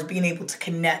as far as being able to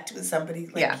connect with somebody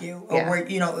like you or where,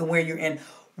 you know, where you're in.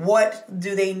 What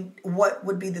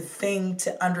would be the thing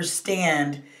to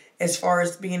understand as far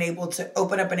as being able to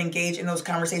open up and engage in those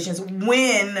conversations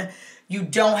when you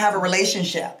don't have a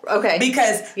relationship? Okay.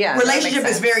 Because relationship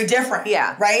is very different.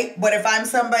 Yeah. Right? But if I'm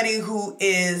somebody who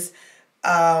is,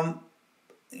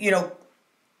 you know,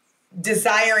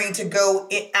 desiring to go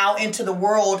out into the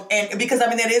world, and because I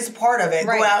mean that is part of it,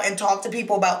 go out and talk to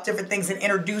people about different things and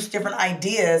introduce different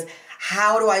ideas,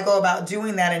 how do I go about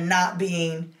doing that and not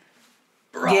being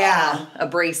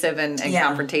abrasive and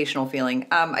confrontational feeling?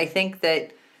 I think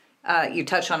that you've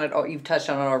touched on it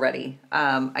already.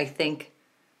 I think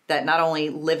that not only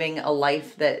living a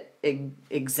life that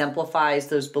exemplifies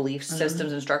those belief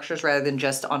systems and structures rather than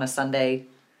just on a Sunday,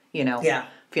 you know,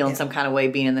 feeling some kind of way,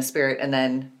 being in the spirit, and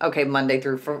then, okay, Monday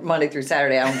through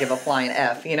Saturday, I don't give a flying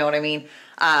F, you know what I mean?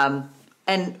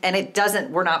 And it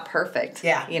doesn't, we're not perfect,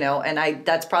 you know, and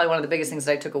that's probably one of the biggest things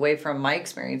that I took away from my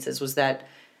experiences was that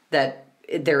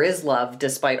there is love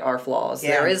despite our flaws.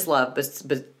 There is love,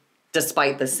 but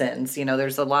despite the sins, you know,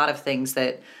 there's a lot of things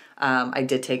that I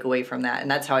did take away from that.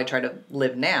 And that's how I try to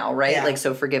live now, right? Yeah. Like,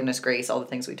 so forgiveness, grace, all the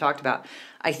things we talked about.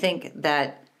 I think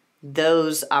that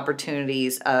those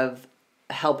opportunities of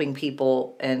helping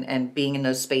people and being in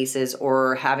those spaces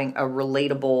or having a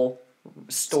relatable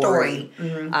story.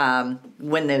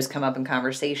 When those come up in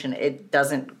conversation, it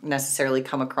doesn't necessarily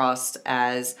come across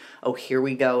as, oh, here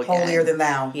we go again. Holier than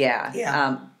thou.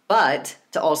 But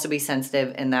to also be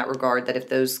sensitive in that regard, that if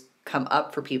those come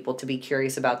up for people, to be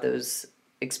curious about those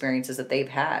experiences that they've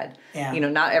had. You know,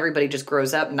 not everybody just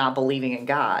grows up not believing in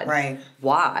God.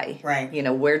 Why? You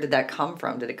know, where did that come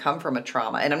from? Did it come from a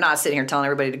trauma? And I'm not sitting here telling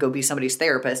everybody to go be somebody's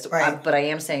therapist, but I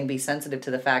am saying be sensitive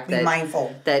to the fact that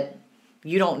mindful that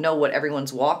you don't know what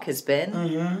everyone's walk has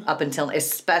been up until,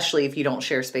 especially if you don't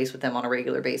share space with them on a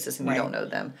regular basis and you don't know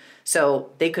them.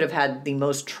 So they could have had the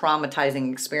most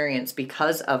traumatizing experience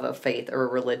because of a faith or a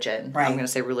religion. I'm going to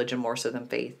say religion more so than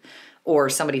faith. Or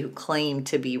somebody who claimed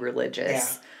to be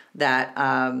religious that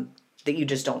that you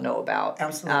just don't know about.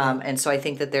 Absolutely. And so I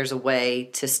think that there's a way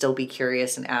to still be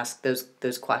curious and ask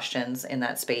those questions in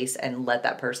that space and let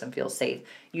that person feel safe.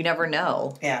 You never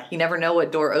know. You never know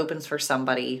what door opens for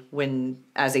somebody when,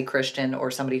 as a Christian or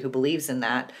somebody who believes in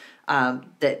that,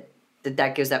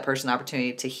 that gives that person the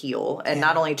opportunity to heal. And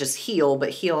not only just heal, but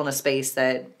heal in a space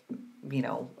that, you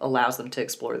know, allows them to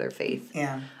explore their faith.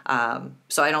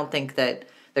 So I don't think that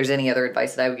there's any other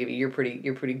advice that I would give you. You're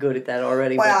pretty good at that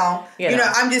already. Well, but, you know,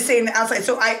 I'm just saying the outside.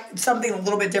 So something a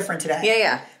little bit different today.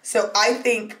 Yeah. So I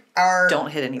think our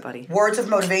don't hit anybody. Words of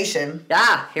motivation.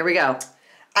 Here we go.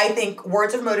 I think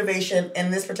words of motivation in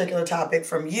this particular topic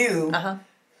from you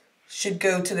should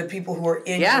go to the people who are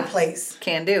in your place.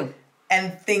 Can do.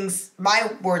 And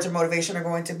my words of motivation are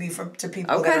going to be to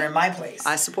people that are in my place.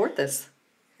 I support this.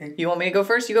 You want me to go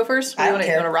first? You go first? I don't care.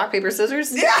 You want to rock, paper,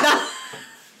 scissors? Yeah.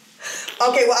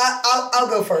 Okay, well, I'll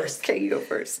go first. Okay, you go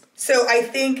first. So I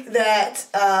think that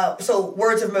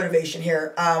words of motivation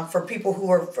here for people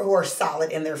who are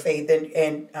solid in their faith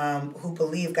and who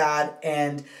believe God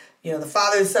and, you know, the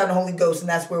Father, the Son, and Holy Ghost, and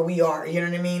that's where we are. You know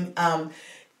what I mean?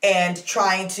 And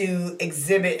trying to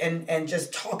exhibit and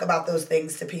just talk about those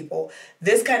things to people.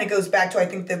 This kind of goes back to, I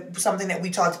think, something that we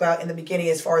talked about in the beginning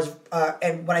as far as,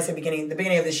 and when I say beginning, the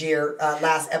beginning of this year,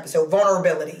 last episode,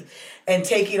 vulnerability. And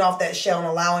taking off that shell and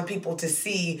allowing people to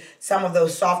see some of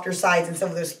those softer sides and some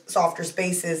of those softer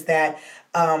spaces that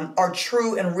are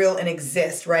true and real and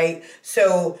exist, right?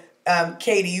 So,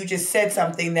 Katie, you just said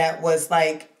something that was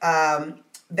like,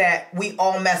 that we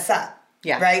all mess up.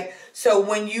 Right? So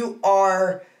when you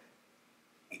are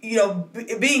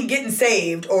getting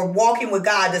saved or walking with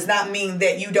God does not mean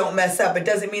that you don't mess up. It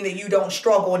doesn't mean that you don't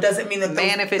struggle. It doesn't mean that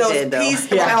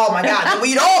oh my God, then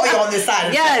we'd all be on this side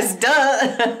of yes,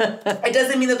 duh. It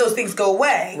doesn't mean that those things go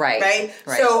away. Right.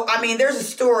 So, I mean, there's a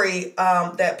story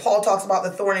that Paul talks about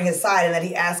the thorn in his side and that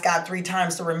he asked God 3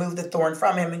 times to remove the thorn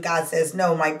from him. And God says,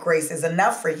 no, my grace is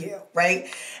enough for you. Right.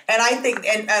 And I think,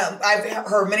 and I've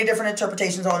heard many different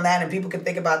interpretations on that, and people can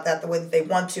think about that the way that they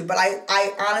want to. But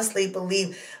I honestly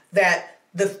believe that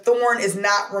the thorn is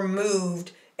not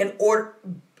removed in order,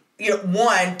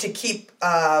 one, to keep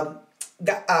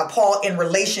Paul in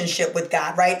relationship with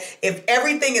God, right? If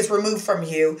everything is removed from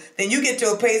you, then you get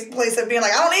to a place of being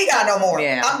like, I don't need God no more.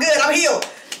 Yeah. I'm good. I'm healed.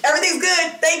 Everything's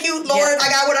good. Thank you, Lord. Yeah. I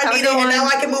got what I needed, and now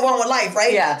I can move on with life,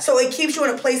 right? Yeah. So it keeps you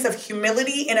in a place of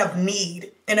humility and of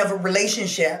need and of a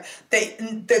relationship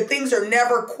that things are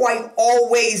never quite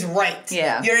always right.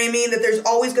 Yeah. You know what I mean? That there's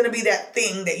always going to be that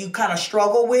thing that you kind of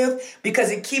struggle with because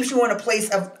it keeps you in a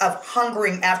place of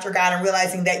hungering after God and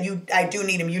realizing that I do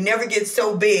need him. You never get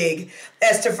so big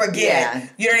as to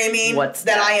forget, you know what I mean?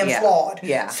 That I am flawed.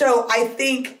 Yeah. So I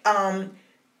think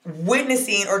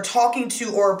witnessing or talking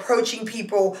to or approaching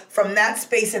people from that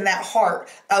space and that heart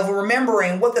of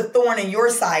remembering what the thorn in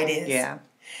your side is. Yeah.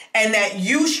 And that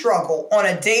you struggle on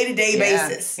a day-to-day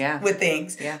basis with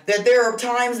things. Yeah. That there are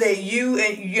times that you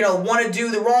want to do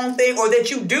the wrong thing, or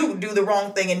that you do the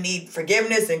wrong thing and need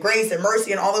forgiveness and grace and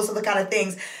mercy and all those other kind of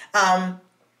things. And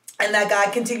that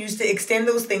God continues to extend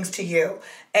those things to you.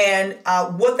 And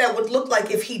what that would look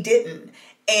like if he didn't.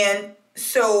 And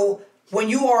so when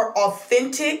you are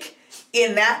authentic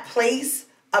in that place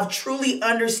of truly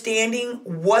understanding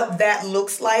what that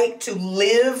looks like to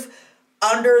live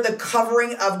under the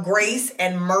covering of grace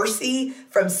and mercy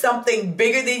from something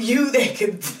bigger than you that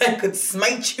could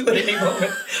smite you at any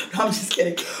moment. No, I'm just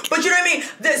kidding. But you know what I mean?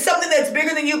 There's something that's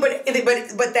bigger than you, but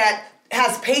that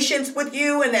has patience with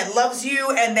you and that loves you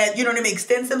and that, you know what I mean,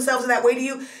 extends themselves in that way to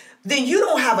you, then you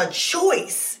don't have a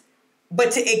choice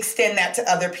but to extend that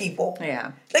to other people.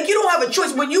 Yeah. Like, you don't have a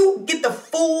choice. When you get the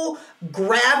full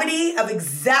gravity of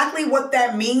exactly what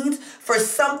that means for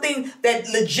something that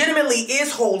legitimately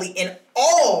is holy in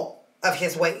all of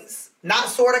his ways, not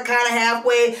sort of kind of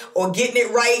halfway or getting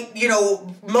it right,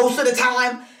 most of the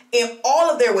time, in all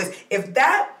of their ways. If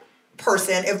that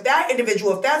person, if that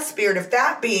individual, if that spirit, if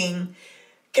that being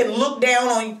can look down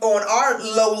on our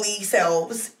lowly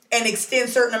selves and extend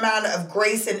certain amount of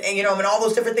grace and all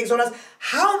those different things on us,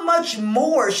 how much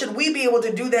more should we be able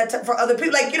to do that for other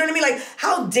people? Like, you know what I mean? Like,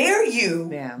 how dare you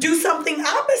do something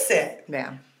opposite?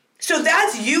 Yeah. So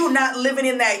that's you not living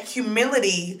in that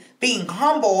humility, being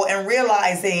humble and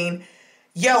realizing,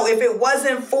 if it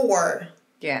wasn't for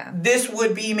this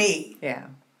would be me. Yeah.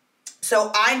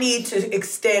 So I need to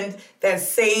extend that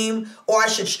same, or I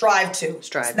should strive to.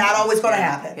 It's not always going to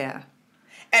happen. Yeah.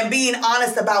 And being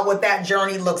honest about what that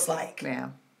journey looks like. Yeah.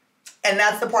 And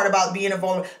that's the part about being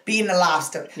the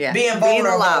lobster. Yeah. Being vulnerable. Being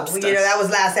the lobster. That was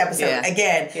last episode.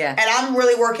 Again. Yeah. And I'm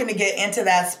really working to get into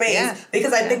that space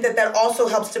because I think that also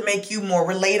helps to make you more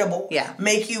relatable. Yeah.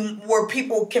 Make you where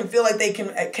people can feel like they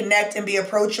can connect and be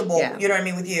approachable. Yeah. You know what I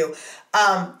mean, with you.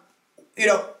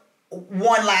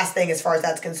 One last thing as far as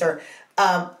that's concerned.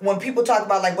 When people talk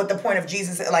about like what the point of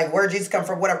Jesus, like where Jesus come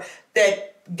from, whatever, that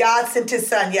God sent his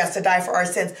son, yes, to die for our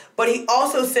sins, but he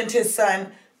also sent his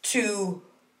son to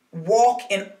walk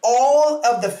in all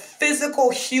of the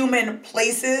physical human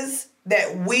places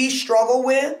that we struggle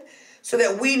with so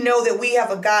that we know that we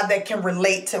have a God that can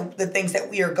relate to the things that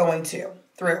we are going through.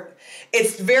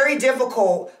 It's very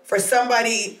difficult for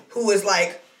somebody who is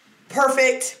like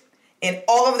perfect in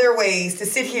all of their ways to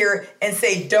sit here and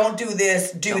say, don't do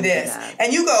this, do this.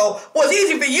 And you go, well, it's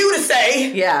easy for you to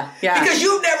say. Yeah. Because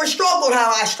you've never struggled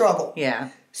how I struggle. Yeah.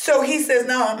 So he says,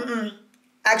 no,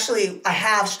 actually, I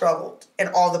have struggled in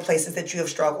all the places that you have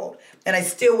struggled. And I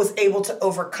still was able to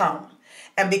overcome.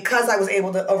 And because I was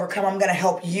able to overcome, I'm going to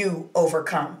help you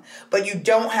overcome. But you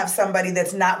don't have somebody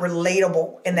that's not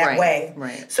relatable in that way.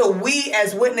 Right. So we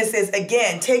as witnesses,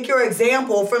 again, take your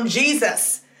example from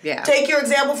Jesus. Yeah. Take your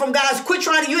example from God. Quit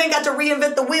trying you ain't got to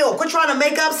reinvent the wheel. Quit trying to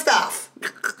make up stuff.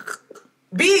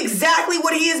 Be exactly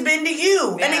what he has been to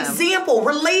you. Yeah. An example,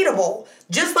 relatable.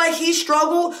 Just like he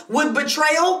struggled with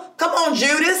betrayal. Come on,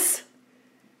 Judas.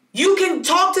 You can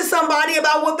talk to somebody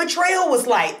about what betrayal was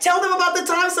like. Tell them about the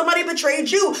time somebody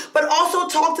betrayed you, but also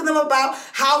talk to them about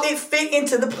how it fit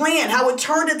into the plan, how it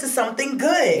turned into something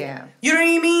good. Yeah. You know what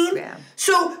I mean? Yeah.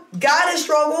 So God has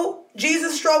struggled.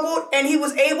 Jesus struggled and he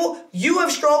was able. You have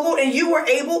struggled and you were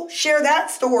able. Share that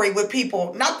story with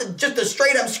people. Not just the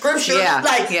straight up scripture.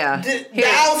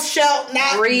 Thou shalt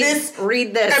not read this.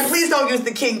 Read this. And please don't use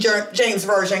the King James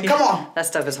Version. Come on. That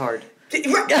stuff is hard.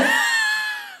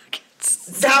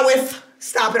 Thou'th.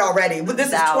 Stop it already.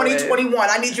 This is 2021.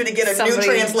 I need you to get a new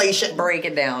translation. Break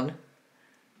it down.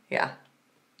 Yeah.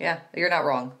 Yeah. You're not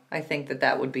wrong. I think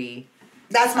that would be.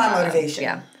 That's my motivation.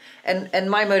 Yeah.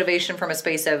 And my motivation from a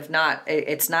space of I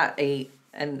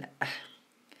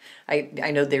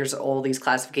know there's all these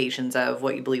classifications of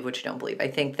what you believe, what you don't believe. I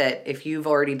think that if you've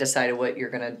already decided what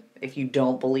if you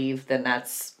don't believe, then I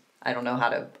don't know how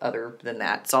to other than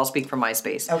that. So I'll speak from my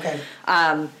space. Okay.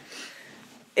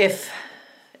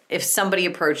 If somebody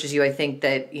approaches you, I think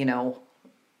that,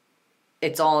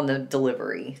 it's all in the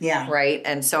delivery. Yeah. Right.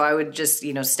 And so I would just,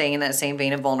 stay in that same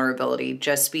vein of vulnerability,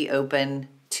 just be open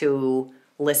to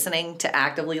listening, to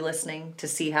actively listening, to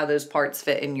see how those parts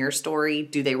fit in your story.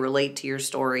 Do they relate to your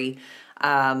story?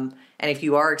 And if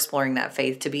you are exploring that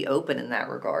faith, to be open in that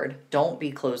regard. Don't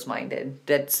be closed-minded.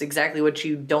 That's exactly what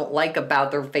you don't like about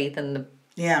their faith in the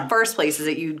first place, is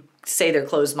that you say they're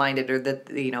closed-minded, or that,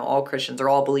 all Christians or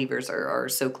all believers are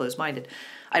so closed-minded.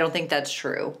 I don't think that's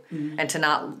true. Mm-hmm. And to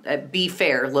not be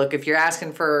fair. Look, if you're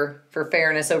asking for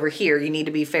fairness over here, you need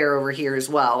to be fair over here as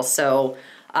well. So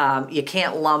you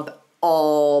can't lump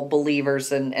all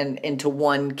believers and into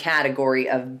one category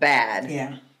of bad.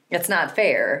 Yeah. It's not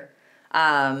fair.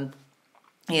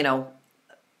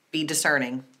 Be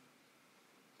discerning.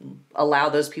 Allow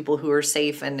those people who are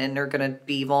safe and are going to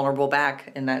be vulnerable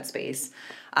back in that space.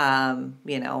 And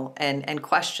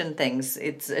question things.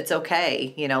 It's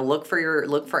okay. Look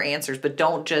for answers, but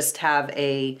don't just have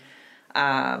a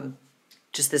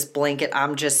just this blanket,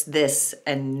 I'm just this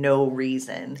and no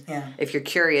reason. Yeah. If you're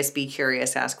curious, be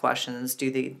curious, ask questions,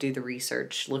 do the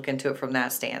research, look into it from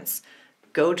that stance.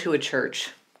 Go to a church.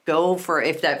 Go for,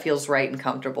 if that feels right and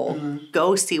comfortable. Mm-hmm.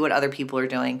 Go see what other people are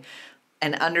doing.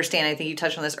 And understand, I think you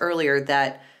touched on this earlier,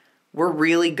 that we're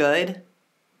really good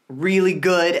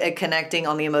at connecting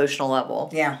on the emotional level.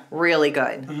 Yeah. Really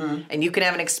good. Mm-hmm. And you can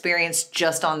have an experience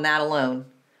just on that alone,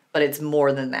 but it's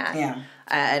more than that. Yeah.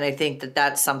 And I think that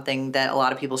that's something that a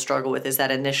lot of people struggle with, is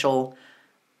that initial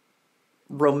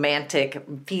romantic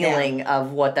feeling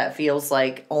of what that feels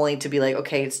like, only to be like,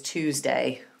 okay, it's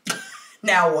Tuesday.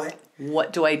 Now what?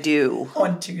 What do I do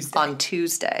on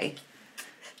Tuesday?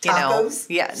 Tacos?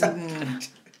 Yeah.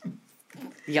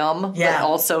 Yum. Yeah. But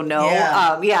also no.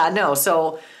 Yeah. No.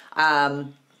 So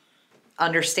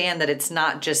understand that it's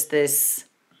not just this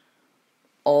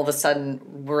all of a sudden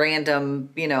random,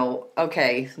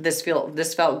 okay, this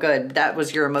felt good. That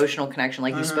was your emotional connection,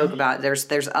 like you spoke about.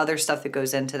 There's other stuff that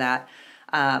goes into that.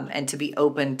 And to be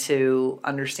open to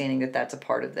understanding that that's a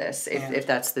part of this, if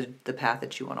that's the path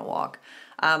that you want to walk.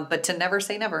 But to never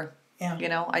say never.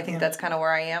 Yeah. I think that's kind of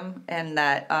where I am. And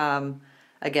that,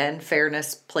 again,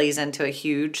 fairness plays into a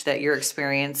huge, that your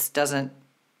experience doesn't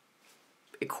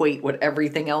equate what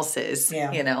everything else is,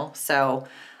 So,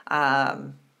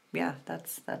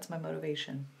 that's my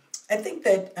motivation. I think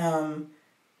that,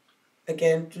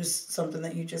 again, just something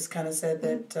that you just kind of said,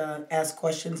 that ask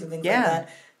questions and things like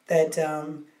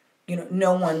that,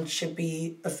 no one should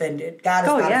be offended. God is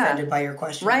not offended by your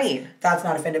questions. Right. God's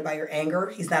not offended by your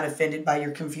anger. He's not offended by your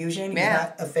confusion. He's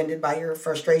not offended by your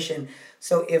frustration.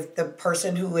 So if the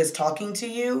person who is talking to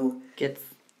you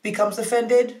becomes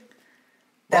offended,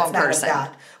 that's not of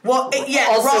God. Well,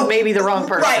 also maybe the wrong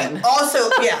person. Right. Also,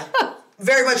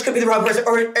 very much could be the wrong person,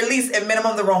 or at least at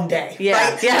minimum the wrong day.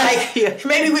 Yeah. Right? Yeah.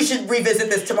 Maybe we should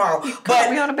revisit this tomorrow. You caught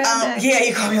me on a bad day. Yeah,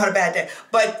 you caught me on a bad day.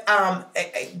 But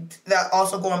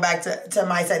also going back to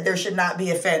my side, there should not be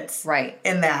offense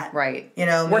in that. Right.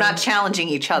 We're not challenging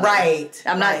each other. Right.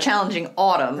 I'm not challenging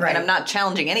Autumn, and I'm not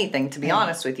challenging anything, to be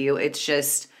honest with you. It's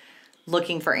just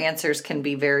looking for answers can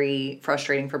be very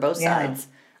frustrating for both sides.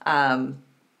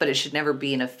 But it should never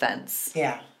be an offense.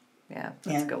 Yeah. Yeah,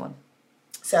 that's a good one.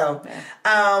 So,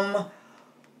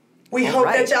 we hope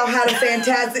that y'all had a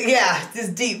fantastic, this is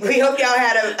deep. We hope y'all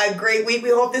had a great week. We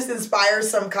hope this inspires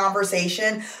some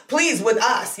conversation. Please, with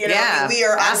us, we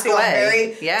are obviously on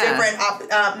very different,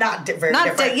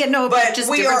 but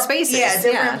just different spaces.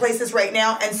 Different places right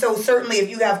now. And so certainly if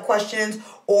you have questions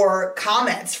or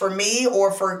comments for me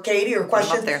or for Katie, or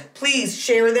questions, please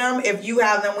share them. If you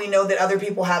have them, we know that other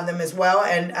people have them as well.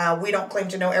 And we don't claim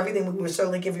to know everything. We will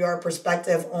certainly give you our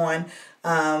perspective on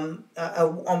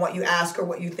what you ask or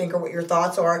what you think or what your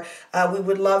thoughts are. We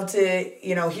would love to,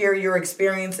 hear your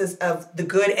experiences of the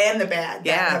good and the bad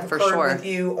that have occurred with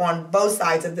you on both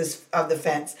sides of the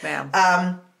fence.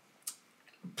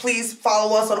 Please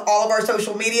follow us on all of our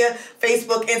social media,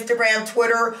 Facebook, Instagram,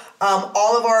 Twitter,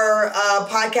 all of our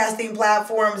podcasting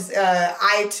platforms,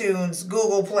 iTunes,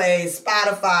 Google Play,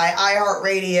 Spotify,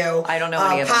 iHeartRadio. I don't know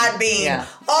any of them. Podbean. Yeah.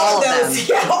 All of those.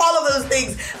 Yeah, all of those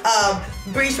things.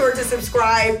 Be sure to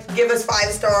subscribe, give us 5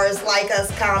 stars, like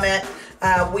us, comment.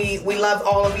 We love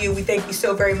all of you. We thank you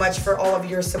so very much for all of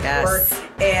your support. Yes.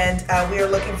 And we are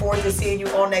looking forward to seeing you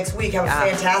all next week. Have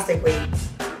a fantastic week.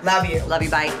 Love you. Love you.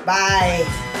 Bye.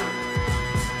 Bye.